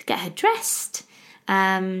teeth, get her dressed,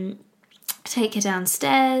 take her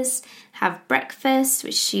downstairs, have breakfast,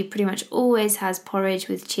 which she pretty much always has porridge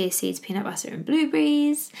with chia seeds, peanut butter and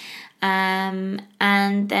blueberries. And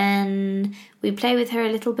then we play with her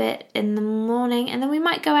a little bit in the morning, and then we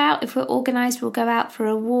might go out. If we're organised, we'll go out for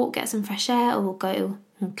a walk, get some fresh air, or we'll go,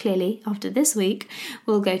 clearly after this week,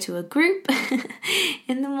 we'll go to a group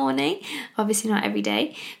in the morning. Obviously not every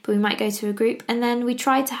day, but we might go to a group, and then we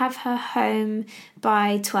try to have her home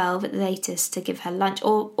by 12 at the latest to give her lunch,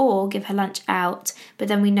 or give her lunch out, but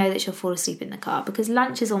then we know that she'll fall asleep in the car, because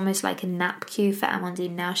lunch is almost like a nap cue for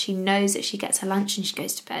Amandine now. She knows that she gets her lunch and she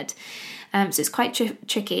goes to bed. So it's quite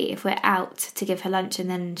tricky if we're out to give her lunch, and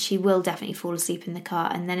then she will definitely fall asleep in the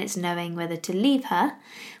car, and then it's knowing whether to leave her,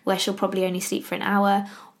 where she'll probably only sleep for an hour,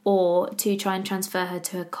 or to try and transfer her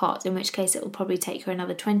to her cot, in which case it will probably take her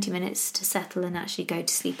another 20 minutes to settle and actually go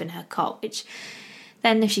to sleep in her cot, which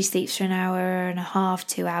then if she sleeps for an hour and a half,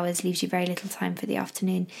 2 hours, leaves you very little time for the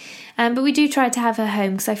afternoon. But we do try to have her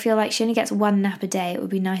home, because I feel like she only gets one nap a day. It would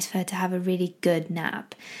be nice for her to have a really good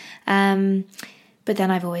nap. But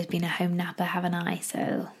then I've always been a home napper, haven't I?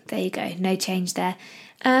 So there you go, no change there.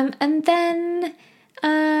 And then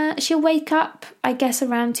she'll wake up, I guess,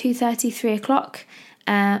 around 2:30, 3 o'clock.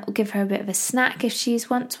 We'll give her a bit of a snack if she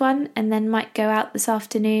wants one, and then might go out this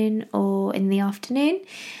afternoon or in the afternoon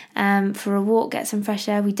for a walk, get some fresh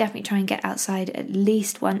air. We definitely try and get outside at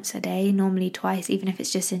least once a day, normally twice, even if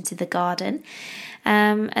it's just into the garden.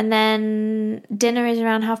 And then dinner is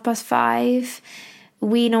around 5:30.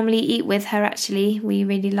 We normally eat with her, actually. We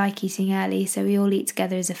really like eating early, so we all eat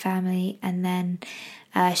together as a family, and then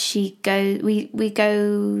we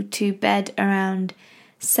go to bed around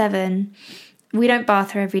 7. We don't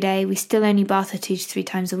bath her every day. We still only bath her 2 to 3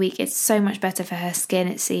 times a week. It's so much better for her skin,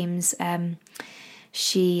 it seems.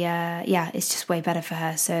 It's just way better for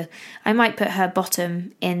her. So I might put her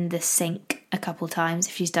bottom in the sink a couple times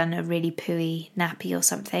if she's done a really pooey nappy or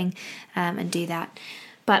something, and do that.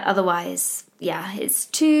 But otherwise, it's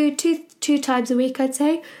two times a week, I'd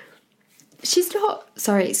say. She's not,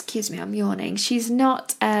 sorry, excuse me, I'm yawning. She's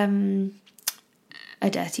not a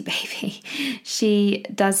dirty baby. She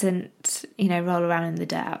doesn't, roll around in the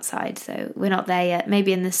dirt outside. So we're not there yet.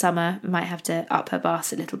 Maybe in the summer, we might have to up her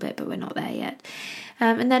bath a little bit, but we're not there yet.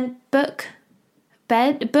 And then book,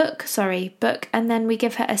 and then we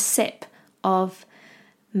give her a sip of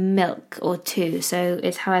milk or 2, so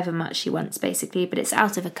it's however much she wants basically, but it's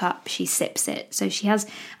out of a cup. She sips it. So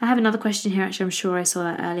I have another question here, actually. I'm sure I saw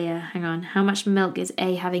that earlier. Hang on. How much milk is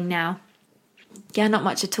A having now? Yeah, not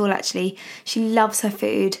much at all, actually. She loves her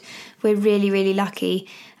food. We're really, really lucky.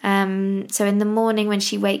 So in the morning when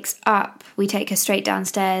she wakes up, we take her straight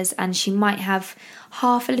downstairs, and she might have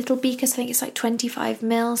half a little beaker, so I think it's like 25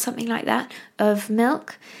 mil, something like that, of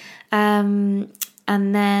milk.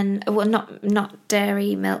 And then, not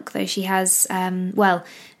dairy milk, though. She has,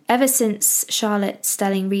 ever since Charlotte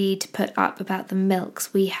Stelling-Reid put up about the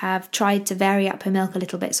milks, we have tried to vary up her milk a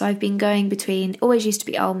little bit. So I've been going between, always used to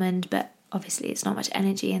be almond, but obviously it's not much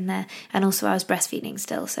energy in there. And also I was breastfeeding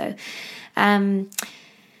still. So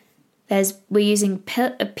we're using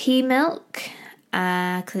pea milk,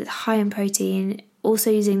 because it's high in protein. Also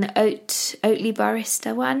using the Oatly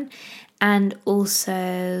Barista one. And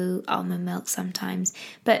also almond milk sometimes.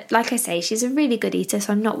 But like I say, she's a really good eater,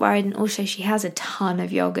 so I'm not worried. And also she has a ton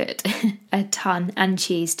of yogurt, a ton, and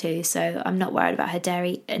cheese too. So I'm not worried about her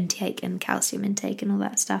dairy intake and calcium intake and all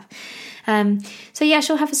that stuff.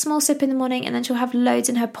 She'll have a small sip in the morning, and then she'll have loads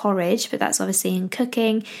in her porridge, but that's obviously in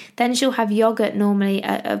cooking. Then she'll have yogurt, normally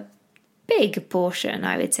a big portion,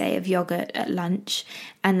 I would say, of yogurt at lunch.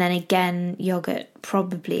 And then again, yogurt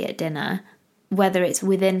probably at dinner, whether it's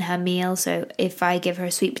within her meal. So if I give her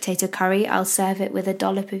a sweet potato curry, I'll serve it with a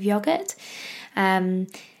dollop of yogurt. And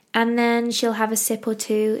and then she'll have a sip or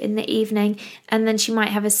two in the evening, and then she might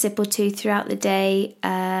have a sip or two throughout the day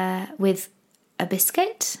with a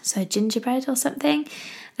biscuit, so gingerbread or something.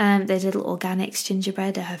 Those little organics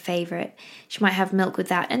gingerbread are her favourite. She might have milk with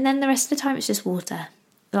that, and then the rest of the time it's just water.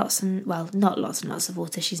 Not lots and lots of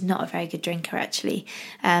water. She's not a very good drinker, actually,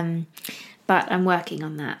 but I'm working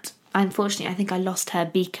on that. Unfortunately, I think I lost her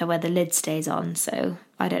beaker where the lid stays on, so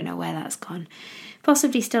I don't know where that's gone.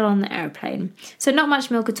 Possibly still on the aeroplane. So not much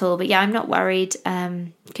milk at all, but yeah, I'm not worried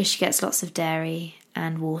because she gets lots of dairy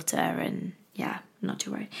and water, and yeah, not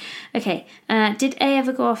too worried. Okay, did A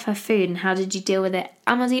ever go off her food, and how did you deal with it?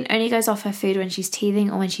 Amandine only goes off her food when she's teething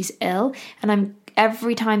or when she's ill, and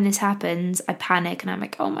every time this happens, I panic and I'm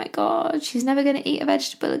like, oh my God, she's never going to eat a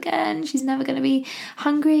vegetable again. She's never going to be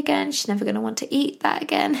hungry again. She's never going to want to eat that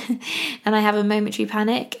again. And I have a momentary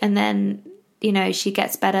panic, and then, she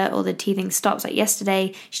gets better or the teething stops. Like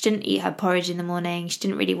yesterday, she didn't eat her porridge in the morning. She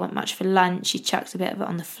didn't really want much for lunch. She chucked a bit of it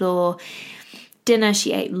on the floor. Dinner,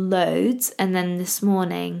 she ate loads. And then this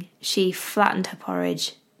morning, she flattened her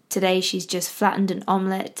porridge. Today, she's just flattened an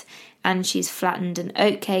omelette, and she's flattened an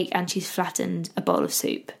oatcake, and she's flattened a bowl of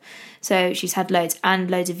soup. So she's had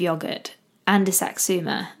loads of yogurt and a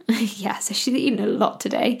Satsuma. Yeah, so she's eaten a lot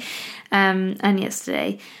today and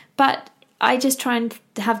yesterday. But I just try and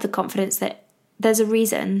have the confidence that there's a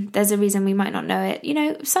reason we might not know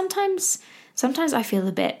it. Sometimes I feel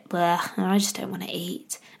a bit blah, and I just don't want to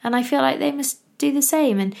eat. And I feel like they must do the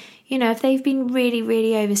same. And, if they've been really,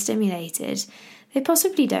 really overstimulated, they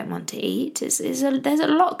possibly don't want to eat. There's a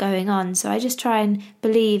lot going on. So I just try and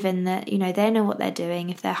believe in that, they know what they're doing.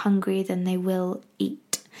 If they're hungry, then they will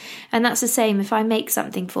eat. And that's the same if I make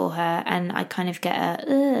something for her and I kind of get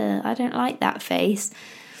I don't like that face.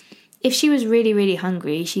 If she was really, really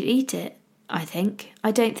hungry, she'd eat it, I think.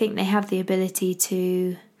 I don't think they have the ability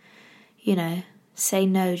to, say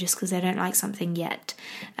no just because they don't like something yet.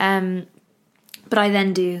 But I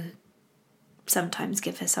then do sometimes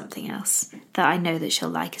give her something else that I know that she'll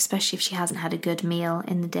like, especially if she hasn't had a good meal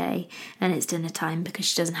in the day and it's dinner time, because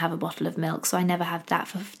she doesn't have a bottle of milk, so I never have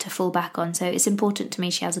that to fall back on. So it's important to me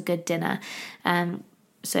she has a good dinner.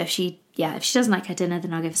 So if she doesn't like her dinner,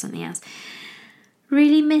 then I'll give her something else.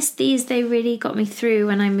 Really missed these. They really got me through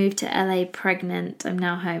when I moved to LA pregnant. I'm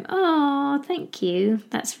now home. Oh, thank you.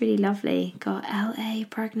 That's really lovely. God, LA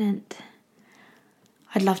pregnant.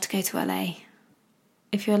 I'd love to go to LA.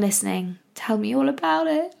 If you're listening, tell me all about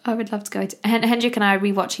it. I would love to go to... Hendrik and I are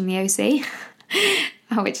rewatching The OC,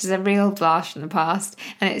 which is a real blast from the past.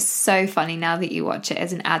 And it's so funny now that you watch it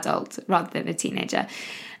as an adult rather than a teenager.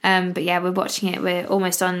 But yeah, we're watching it. We're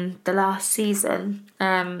almost on the last season.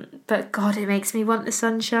 But God, it makes me want the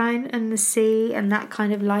sunshine and the sea and that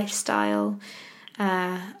kind of lifestyle.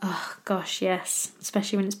 Oh gosh, yes.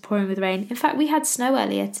 Especially when it's pouring with rain. In fact, we had snow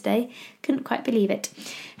earlier today. Couldn't quite believe it.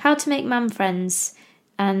 How to make mum friends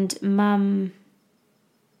and mum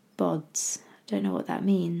bods. Don't know what that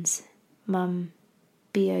means. Mum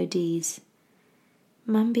BODs.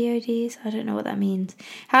 Mum BODs? I don't know what that means.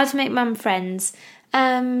 How to make mum friends.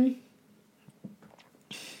 I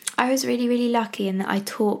was really, really lucky in that I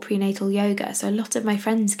taught prenatal yoga. So a lot of my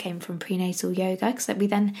friends came from prenatal yoga because we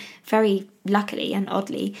then very luckily and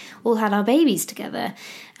oddly all had our babies together.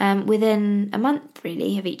 Within a month,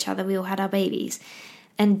 really, of each other, we all had our babies.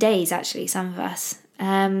 And days, actually, some of us.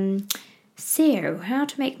 So, how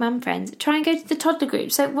to make mum friends? Try and go to the toddler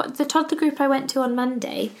group. So the toddler group I went to on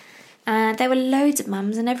Monday, there were loads of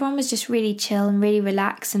mums and everyone was just really chill and really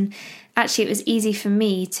relaxed, and actually it was easy for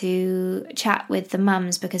me to chat with the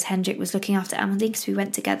mums because Hendrik was looking after Amandine because we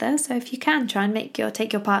went together. So if you can, try and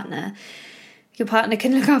take your partner. Your partner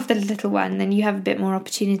can look after the little one, then you have a bit more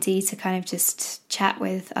opportunity to kind of just chat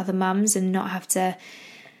with other mums and not have to,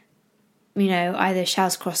 either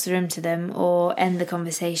shout across the room to them or end the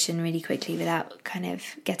conversation really quickly without kind of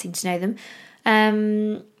getting to know them.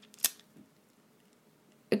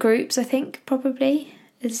 Groups, I think, probably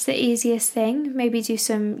is the easiest thing. Maybe do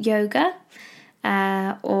some yoga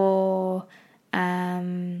or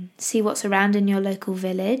see what's around in your local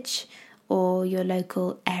village or your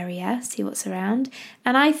local area, see what's around.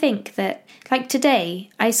 And I think that, like today,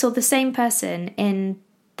 I saw the same person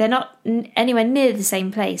they're not anywhere near the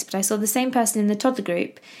same place, but I saw the same person in the toddler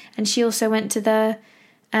group, and she also went to the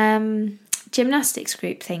gymnastics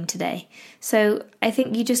group thing today. So I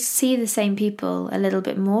think you just see the same people a little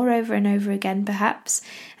bit more over and over again, perhaps.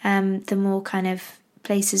 The more kind of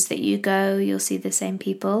places that you go, you'll see the same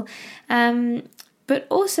people. But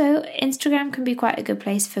also Instagram can be quite a good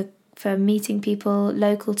place for meeting people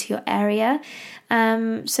local to your area.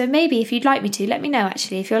 So maybe if you'd like me to, let me know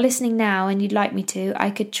actually. If you're listening now and you'd like me to, I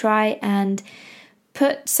could try and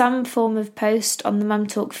put some form of post on the Mum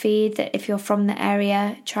Talk feed that if you're from the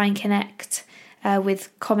area, try and connect with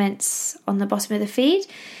comments on the bottom of the feed.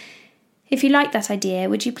 If you like that idea,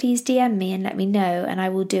 would you please DM me and let me know, and I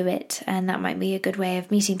will do it. And that might be a good way of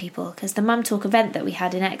meeting people, because the Mum Talk event that we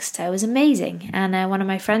had in Exeter was amazing. And one of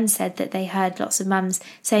my friends said that they heard lots of mums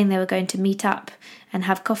saying they were going to meet up and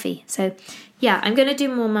have coffee. So yeah, I'm going to do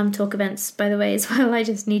more Mum Talk events, by the way, as well. I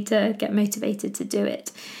just need to get motivated to do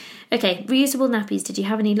it. Okay, reusable nappies. Did you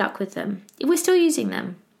have any luck with them? We're still using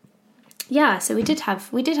them. Yeah, so we did have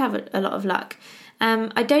a lot of luck.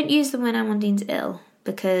 I don't use them when Amandine's ill,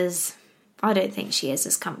 because I don't think she is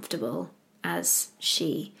as comfortable as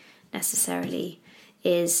she necessarily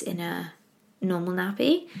is in a normal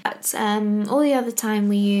nappy. But all the other time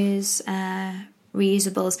we use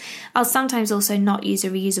reusables. I'll sometimes also not use a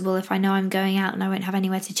reusable if I know I'm going out and I won't have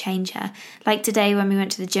anywhere to change her. Like today when we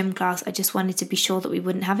went to the gym class, I just wanted to be sure that we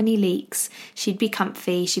wouldn't have any leaks. She'd be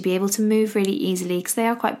comfy, she'd be able to move really easily, because they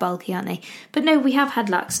are quite bulky, aren't they? But no, we have had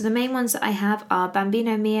luck. So the main ones that I have are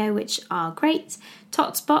Bambino Mio, which are great,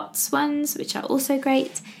 Tot Spots ones, which are also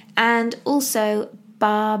great, and also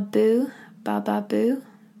Babu,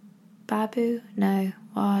 no,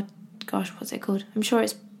 oh gosh, what's it called? I'm sure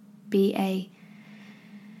it's BABO.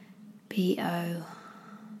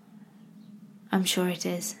 I'm sure it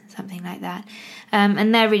is, something like that.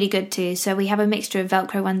 And they're really good too. So we have a mixture of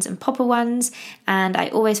Velcro ones and popper ones, and I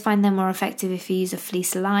always find them more effective if you use a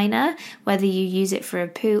fleece liner, whether you use it for a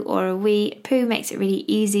poo or a wee. Poo makes it really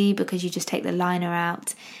easy because you just take the liner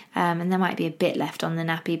out, and there might be a bit left on the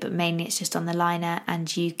nappy, but mainly it's just on the liner,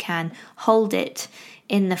 and you can hold it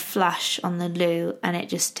in the flush on the loo and it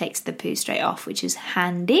just takes the poo straight off, which is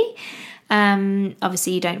handy.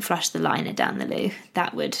 Obviously you don't flush the liner down the loo.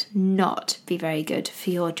 That would not be very good for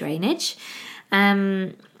your drainage.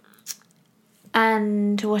 And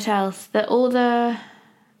what else? I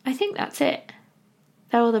think that's it.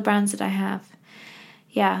 They're all the brands that I have.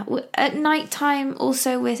 Yeah, at night time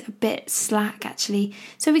also we're a bit slack actually.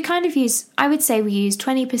 So we kind of I would say we use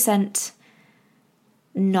 20%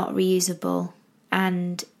 not reusable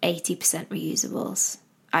and 80% reusables,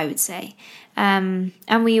 I would say. And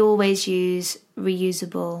we always use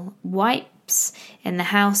reusable wipes in the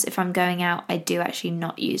house. If I'm going out, I do actually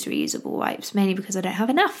not use reusable wipes, mainly because I don't have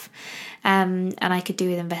enough. And I could do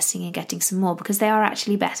with investing in getting some more, because they are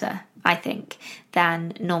actually better, I think,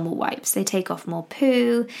 than normal wipes. They take off more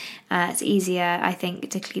poo. It's easier, I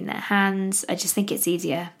think, to clean their hands. I just think it's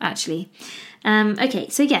easier, actually. Okay,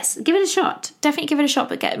 so yes, give it a shot. Definitely give it a shot,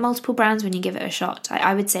 but get multiple brands when you give it a shot.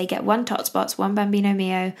 I would say get one Tot Spots, one Bambino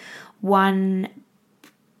Mio, one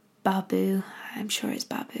Babu. I'm sure it's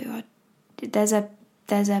Babu. There's a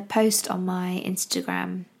post on my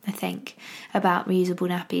Instagram, I think, about reusable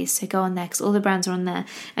nappies, so go on there because all the brands are on there,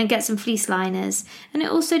 and get some fleece liners. And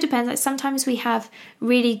it also depends, like sometimes we have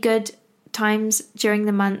really good times during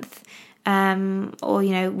the month, or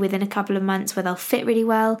within a couple of months where they'll fit really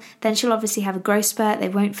well. Then she'll obviously have a growth spurt, they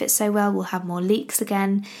won't fit so well, we'll have more leaks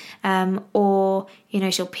again, or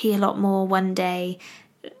she'll pee a lot more one day,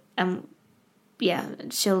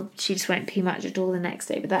 she just won't pee much at all the next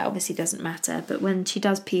day, but that obviously doesn't matter. But when she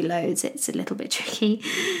does pee loads, it's a little bit tricky.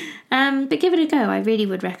 But give it a go. I really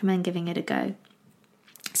would recommend giving it a go,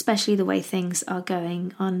 especially the way things are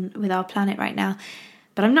going on with our planet right now.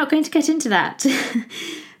 But I'm not going to get into that.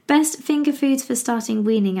 Best finger foods for starting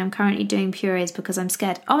weaning. I'm currently doing purees because I'm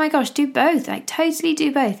scared. Oh my gosh, do both. Like totally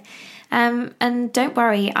do both. And don't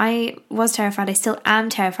worry, I was terrified. I still am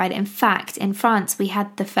terrified. In fact, in France, we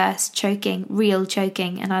had the first real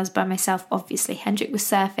choking, and I was by myself, obviously. Hendrik was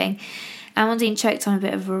surfing. Amandine choked on a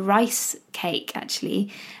bit of a rice cake, actually.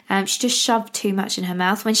 She just shoved too much in her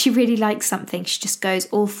mouth. When she really likes something, she just goes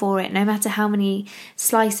all for it. No matter how many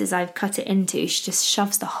slices I've cut it into, she just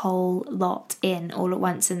shoves the whole lot in all at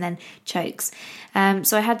once and then chokes.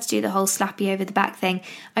 So I had to do the whole slappy over the back thing.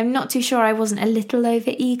 I'm not too sure I wasn't a little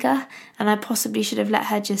over eager, and I possibly should have let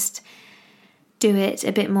her just do it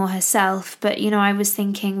a bit more herself. But, I was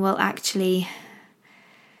thinking, well, actually,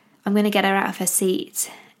 I'm going to get her out of her seat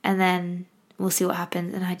and then we'll see what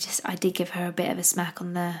happens. And I did give her a bit of a smack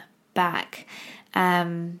on the back,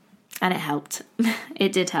 and it helped.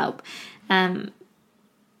 It did help.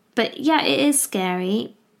 But yeah, it is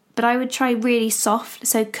scary, but I would try really soft.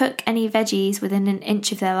 So cook any veggies within an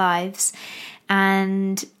inch of their lives.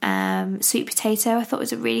 And sweet potato I thought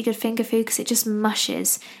was a really good finger food because it just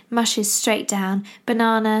mushes straight down.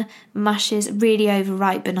 Banana mushes, really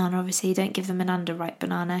overripe banana. Obviously you don't give them an underripe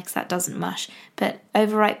banana because that doesn't mush, but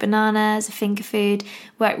overripe banana as a finger food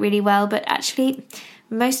work really well. But actually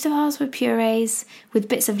Most of ours were purees with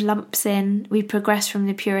bits of lumps in. We progressed from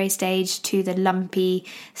the puree stage to the lumpy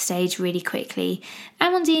stage really quickly.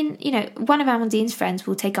 Amandine, one of Amandine's friends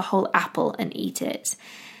will take a whole apple and eat it.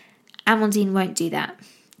 Amandine won't do that.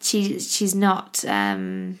 She's not, she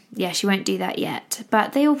won't do that yet.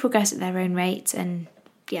 But they all progress at their own rate, and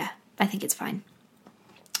I think it's fine.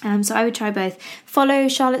 So I would try both. Follow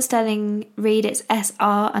Charlotte Sterling Reid. It's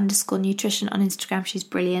SR_nutrition on Instagram. She's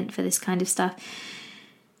brilliant for this kind of stuff.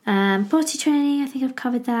 Potty training, I think I've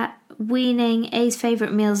covered that. Weaning, A's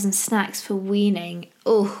favourite meals and snacks for weaning.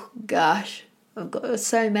 Oh gosh, I've got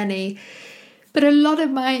so many. But a lot of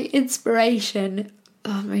my inspiration,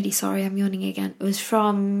 I'm really sorry, I'm yawning again. It was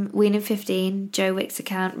from Weaning 15, Joe Wick's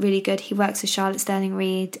account. Really good. He works with Charlotte Sterling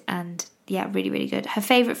Reid, and really, really good. Her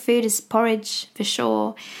favourite food is porridge, for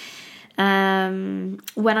sure. When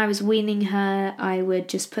I was weaning her, I would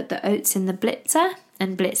just put the oats in the blitzer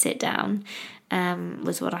and blitz it down,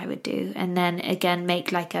 was what I would do. And then, again,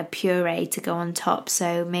 make like a puree to go on top.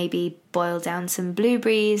 So maybe boil down some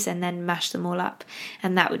blueberries and then mash them all up.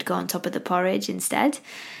 And that would go on top of the porridge instead.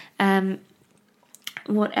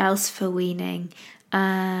 What else for weaning?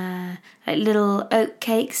 Like little oat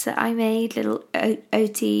cakes that I made, little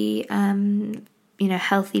oaty,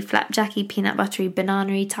 healthy flapjacky, peanut buttery,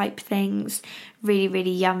 banana-y type things. Really,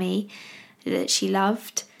 really yummy that she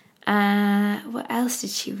loved. What else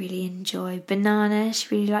did she really enjoy? Banana, she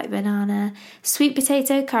really liked banana. Sweet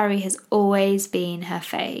potato curry has always been her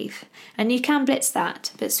fave. And you can blitz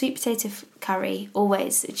that, but sweet potato curry,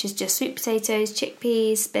 always, which is just sweet potatoes,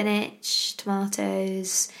 chickpeas, spinach,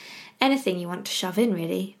 tomatoes, anything you want to shove in,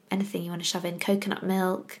 really. Anything you want to shove in. Coconut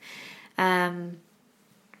milk.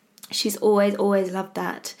 She's always loved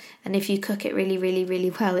that. And if you cook it really, really,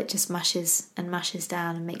 really well, it just mushes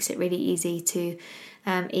down and makes it really easy to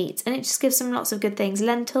eat. And it just gives them lots of good things.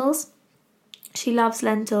 Lentils. She loves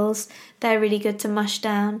lentils. They're really good to mush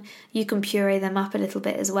down. You can puree them up a little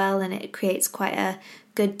bit as well, and it creates quite a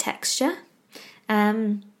good texture.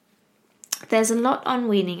 There's a lot on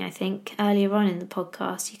weaning, I think, earlier on in the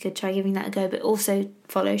podcast. You could try giving that a go, but also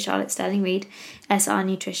follow Charlotte Sterling Reid, SR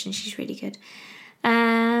Nutrition. She's really good.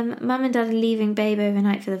 Mum and Dad are leaving babe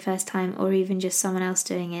overnight for the first time, or even just someone else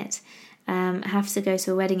doing it. Have to go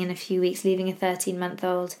to a wedding in a few weeks, leaving a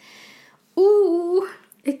 13-month-old. Ooh,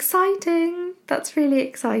 exciting. That's really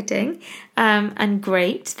exciting. And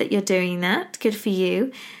great that you're doing that. Good for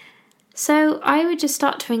you. So I would just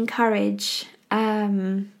start to encourage...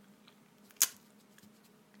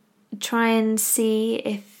 try and see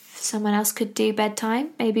if someone else could do bedtime,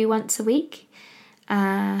 maybe once a week,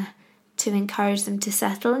 to encourage them to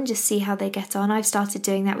settle and just see how they get on. I've started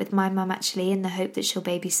doing that with my mum, actually, in the hope that she'll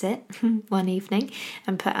babysit one evening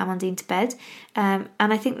and put Amandine to bed. And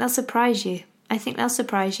I think they'll surprise you.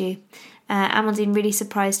 Amandine really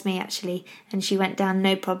surprised me, actually, and she went down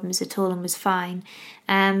no problems at all and was fine.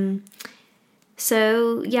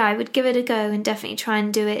 So, I would give it a go and definitely try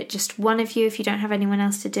and do it. Just one of you, if you don't have anyone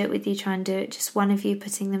else to do it with you, try and do it. Just one of you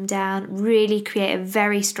putting them down. Really create a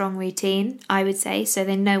very strong routine, I would say, so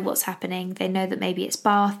they know what's happening. They know that maybe it's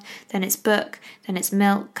bath, then it's book, then it's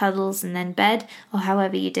milk, cuddles, and then bed, or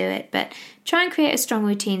however you do it. But try and create a strong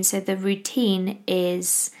routine so the routine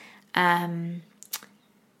is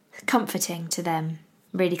comforting to them,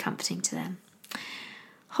 really comforting to them.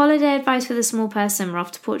 Holiday advice for the small person. We're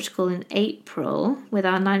off to Portugal in April with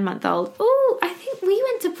our 9-month-old. Oh, I think we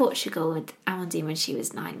went to Portugal with Amandine when she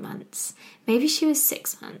was 9 months. Maybe she was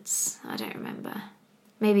 6 months. I don't remember.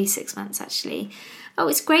 Maybe 6 months, actually. Oh,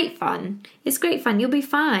 it's great fun. You'll be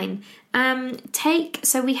fine.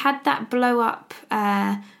 So we had that blow-up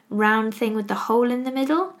round thing with the hole in the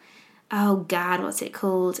middle. Oh, God, what's it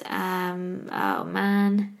called? It's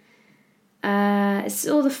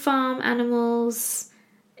all the farm animals...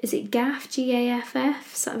 Is it Gaff,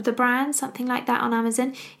 Gaff, sort of the brand, something like that on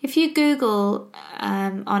Amazon? If you Google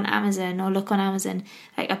on Amazon or look on Amazon,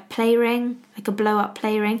 like a play ring, like a blow-up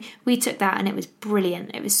play ring, we took that and it was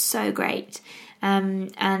brilliant. It was so great.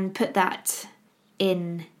 And put that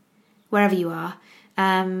in wherever you are.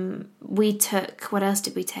 We took, what else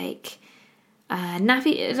did we take?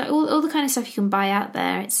 Nappy, all the kind of stuff you can buy out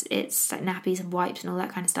there. It's like nappies and wipes and all that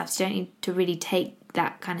kind of stuff. So you don't need to really take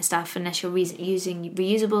that kind of stuff unless you're using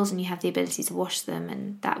reusables and you have the ability to wash them.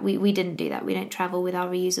 And that we didn't do that. We don't travel with our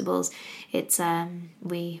reusables. It's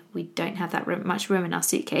we don't have that much room in our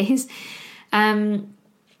suitcase.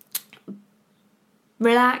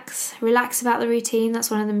 Relax about the routine. That's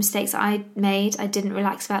one of the mistakes I made. I didn't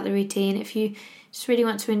relax about the routine. If you just really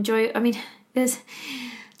want to enjoy,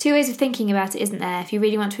 two ways of thinking about it, isn't there? If you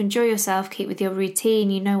really want to enjoy yourself, keep with your routine,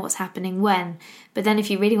 you know what's happening when. But then if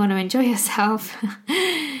you really want to enjoy yourself,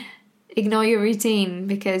 ignore your routine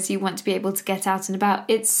because you want to be able to get out and about.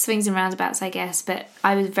 It's swings and roundabouts, I guess, but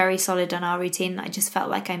I was very solid on our routine. I just felt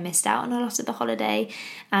like I missed out on a lot of the holiday,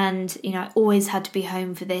 and I always had to be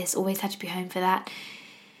home for this, always had to be home for that.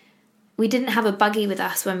 We didn't have a buggy with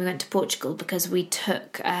us when we went to Portugal because we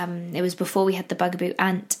took, it was before we had the bugaboo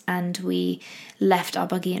ant, and we left our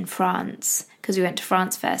buggy in France because we went to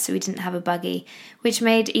France first, so we didn't have a buggy, which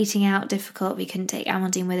made eating out difficult. We couldn't take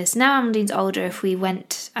Amandine with us. Now Amandine's older, if we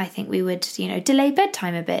went, I think we would, delay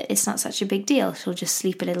bedtime a bit. It's not such a big deal. She'll just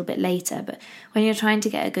sleep a little bit later. But when you're trying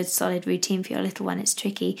to get a good solid routine for your little one, it's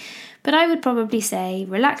tricky. But I would probably say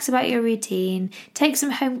relax about your routine, take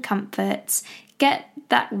some home comforts, get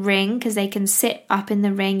that ring because they can sit up in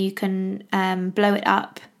the ring. You can blow it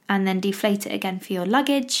up and then deflate it again for your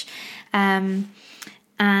luggage, and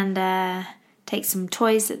take some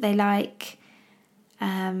toys that they like,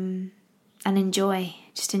 and enjoy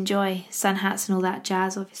sun hats and all that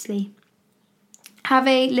jazz. Obviously, have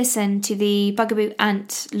a listen to the Bugaboo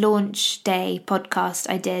Ant launch day podcast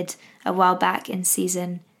I did a while back in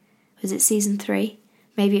season 3?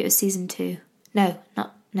 Maybe it was season 2.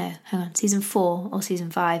 Season 4 or season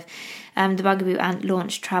 5. The Bugaboo Ant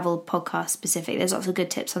launch travel podcast specific. There's lots of good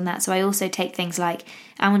tips on that. So I also take things like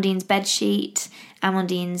Amandine's bed sheet,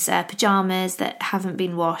 Amandine's pyjamas that haven't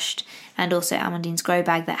been washed, and also Amandine's grow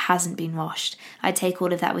bag that hasn't been washed. I take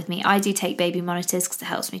all of that with me. I do take baby monitors because it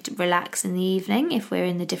helps me to relax in the evening if we're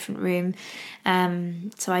in the different room.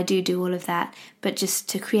 So I do all of that, but just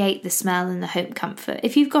to create the smell and the home comfort.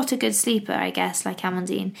 If you've got a good sleeper, I guess, like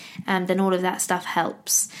Amandine, then all of that stuff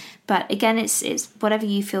helps. But again, it's whatever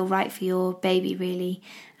you feel right for your baby, really.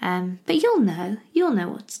 But you'll know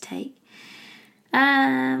what to take.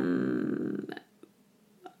 And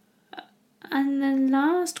the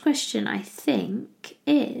last question, I think,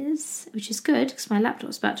 is, which is good because my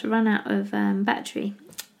laptop's about to run out of battery.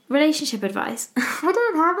 Relationship advice. I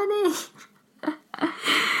don't have any.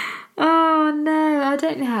 Oh no, I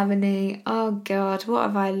don't have any. Oh God, what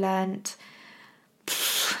have I learnt?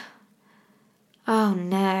 Oh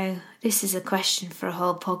no, this is a question for a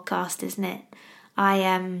whole podcast, isn't it?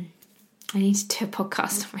 I need to do a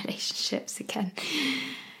podcast on relationships again.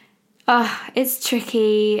 Oh, it's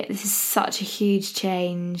tricky. This is such a huge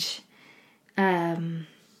change. Yeah,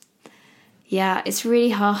 it's really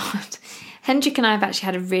hard. Hendrik and I have actually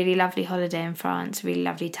had a really lovely holiday in France, really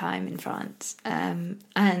lovely time in France.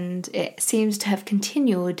 And it seems to have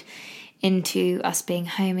continued into us being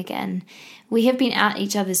home again. We have been at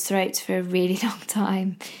each other's throats for a really long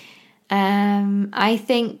time. I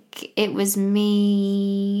think it was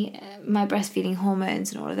me, my breastfeeding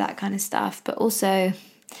hormones and all of that kind of stuff, but also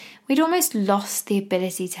we'd almost lost the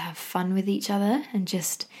ability to have fun with each other and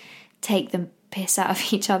just take the piss out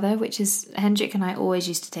of each other, which is, Hendrik and I always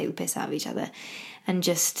used to take the piss out of each other and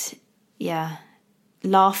just,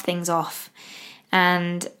 laugh things off.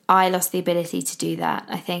 And I lost the ability to do that,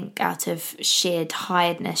 I think, out of sheer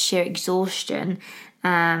tiredness, sheer exhaustion.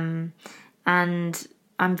 And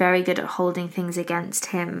I'm very good at holding things against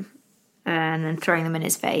him and then throwing them in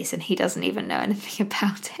his face, and he doesn't even know anything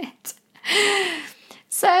about it.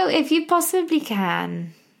 So if you possibly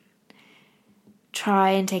can, try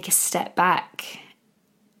and take a step back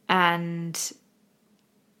and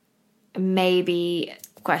maybe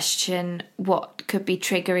question what could be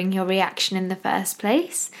triggering your reaction in the first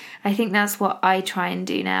place. I think that's what I try and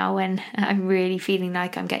do now when I'm really feeling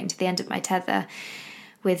like I'm getting to the end of my tether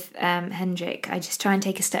with Hendrik. I just try and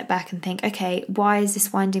take a step back and think, okay, why is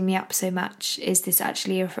this winding me up so much? Is this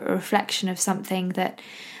actually a reflection of something that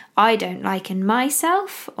I don't like in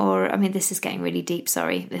myself? Or, I mean, this is getting really deep,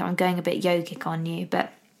 sorry. I'm going a bit yogic on you,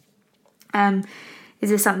 but is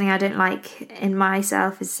this something I don't like in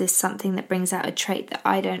myself? Is this something that brings out a trait that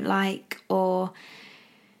I don't like? Or,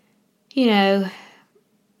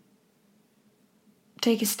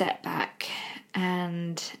 take a step back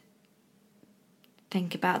and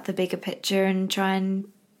think about the bigger picture and try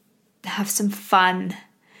and have some fun.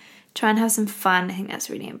 I think that's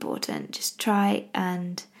really important. Just try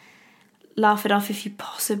and laugh it off if you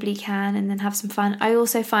possibly can, and then have some fun. I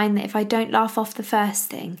also find that if I don't laugh off the first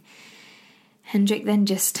thing, Hendrik then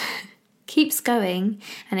just keeps going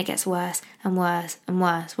and it gets worse and worse and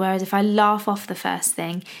worse. Whereas if I laugh off the first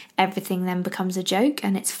thing, everything then becomes a joke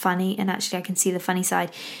and it's funny, and actually I can see the funny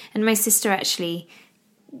side. And my sister actually,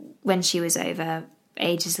 when she was over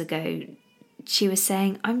ages ago, she was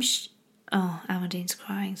saying, Amandine's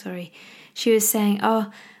crying, sorry. She was saying,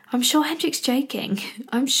 I'm sure Hendrik's joking.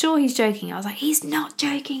 I'm sure he's joking. I was like, he's not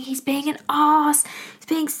joking. He's being an arse. He's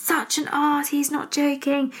being such an arse. He's not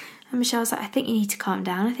joking. And Michelle was like, I think you need to calm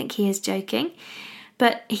down. I think he is joking.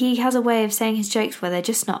 But he has a way of saying his jokes where they're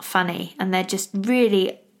just not funny and they're just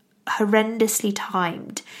really horrendously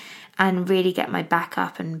timed and really get my back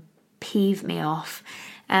up and peeve me off.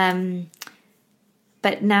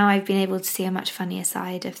 But now I've been able to see a much funnier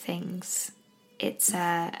side of things. It's,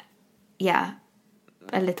 a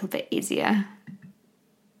little bit easier.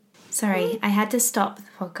 Sorry, I had to stop the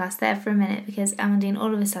podcast there for a minute because Amandine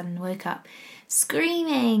all of a sudden woke up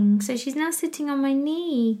screaming. So she's now sitting on my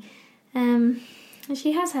knee. And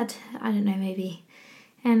she has had, I don't know, maybe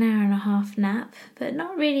an hour and a half nap, but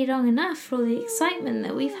not really long enough for all the excitement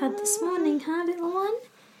that we've had this morning, huh, little one?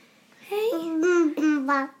 Hey?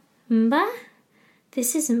 Mba?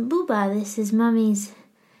 This isn't Booba, this is Mummy's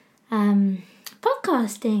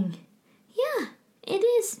podcasting. Yeah, it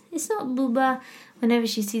is. It's not Booba. Whenever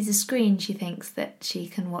she sees a screen, she thinks that she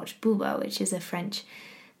can watch Booba, which is a French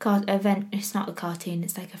event. It's not a cartoon,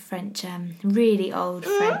 it's like a French, really old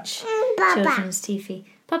French children's TV.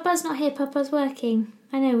 Papa's not here, Papa's working.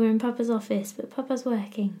 I know we're in Papa's office, but Papa's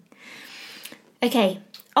working. Okay,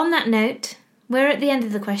 on that note, we're at the end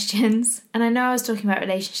of the questions, and I know I was talking about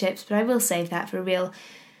relationships, but I will save that for a real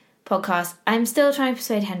podcast. I'm still trying to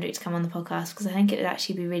persuade Hendrik to come on the podcast because I think it would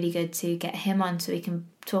actually be really good to get him on so we can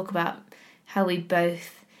talk about how we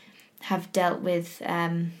both have dealt with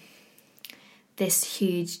this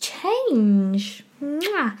huge change.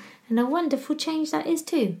 Mwah! And a wonderful change that is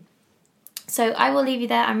too. So I will leave you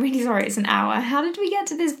there. I'm really sorry it's an hour. How did we get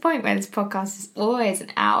to this point where this podcast is always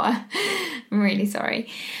an hour? I'm really sorry.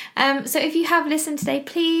 So if you have listened today,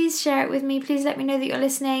 please share it with me. Please let me know that you're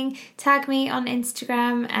listening. Tag me on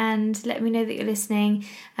Instagram and let me know that you're listening.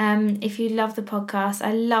 If you love the podcast,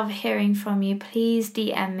 I love hearing from you. Please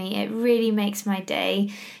DM me. It really makes my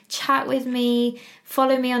day. Chat with me.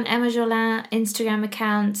 Follow me on Emma Jolin Instagram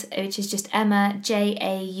account, which is just Emma,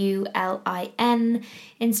 Jaulin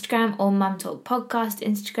Instagram, or Mum Talk Podcast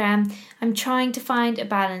Instagram. I'm trying to find a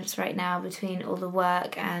balance right now between all the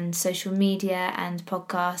work and social media and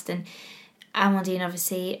podcast, and Amandine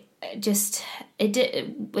obviously it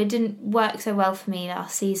didn't work so well for me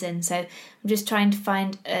last season, so I'm just trying to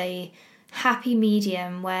find a happy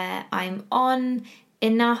medium where I'm on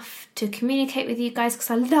enough to communicate with you guys, because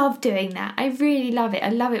I love doing that. I really love it. I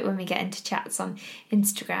love it when we get into chats on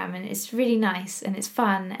Instagram, and it's really nice and it's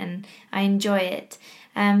fun and I enjoy it.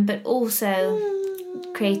 But also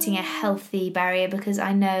creating a healthy barrier, because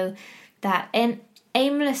I know that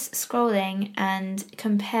aimless scrolling and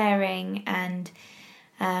comparing and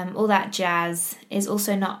all that jazz is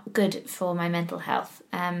also not good for my mental health.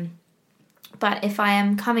 But if I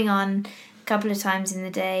am coming on a couple of times in the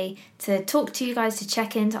day to talk to you guys, to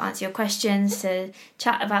check in, to answer your questions, to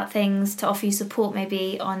chat about things, to offer you support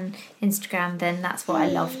maybe on Instagram, then that's what I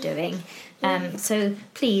love doing. So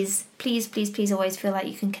please always feel like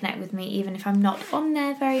you can connect with me, even if I'm not on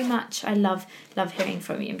there very much. I love hearing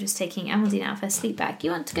from you. I'm just taking Amandine out of her sleep bag.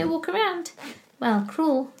 You want to go walk around? Well,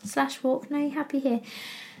 crawl/walk. No, you're happy here.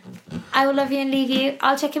 I will love you and leave you.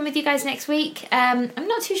 I'll check in with you guys next week. I'm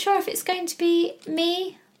not too sure if it's going to be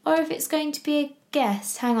me or if it's going to be a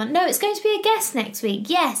guest. Hang on. No, it's going to be a guest next week.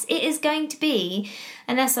 Yes, it is going to be,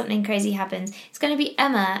 unless something crazy happens. It's going to be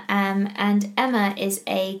Emma, and Emma is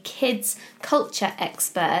a kids culture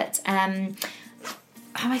expert.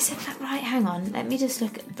 Have I said that right? Hang on. Let me just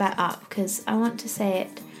look that up because I want to say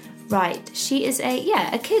it right. She is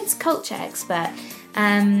a kids culture expert.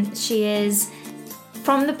 She is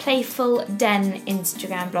from the Playful Den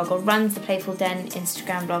Instagram blog, or runs the Playful Den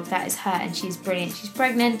Instagram blog. That is her, and she's brilliant. She's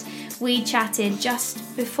pregnant. We chatted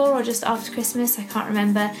just before or just after Christmas, I can't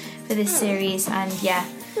remember, for this series, and yeah,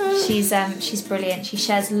 she's brilliant. She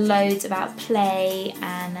shares loads about play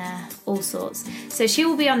and all sorts. So she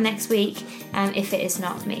will be on next week, if it is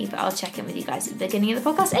not me, but I'll check in with you guys at the beginning of the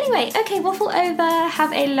podcast. Anyway, okay, waffle over.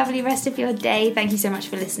 Have a lovely rest of your day. Thank you so much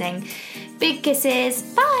for listening. Big kisses.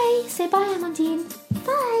 Bye. Say bye, Amandine.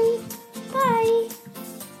 Bye.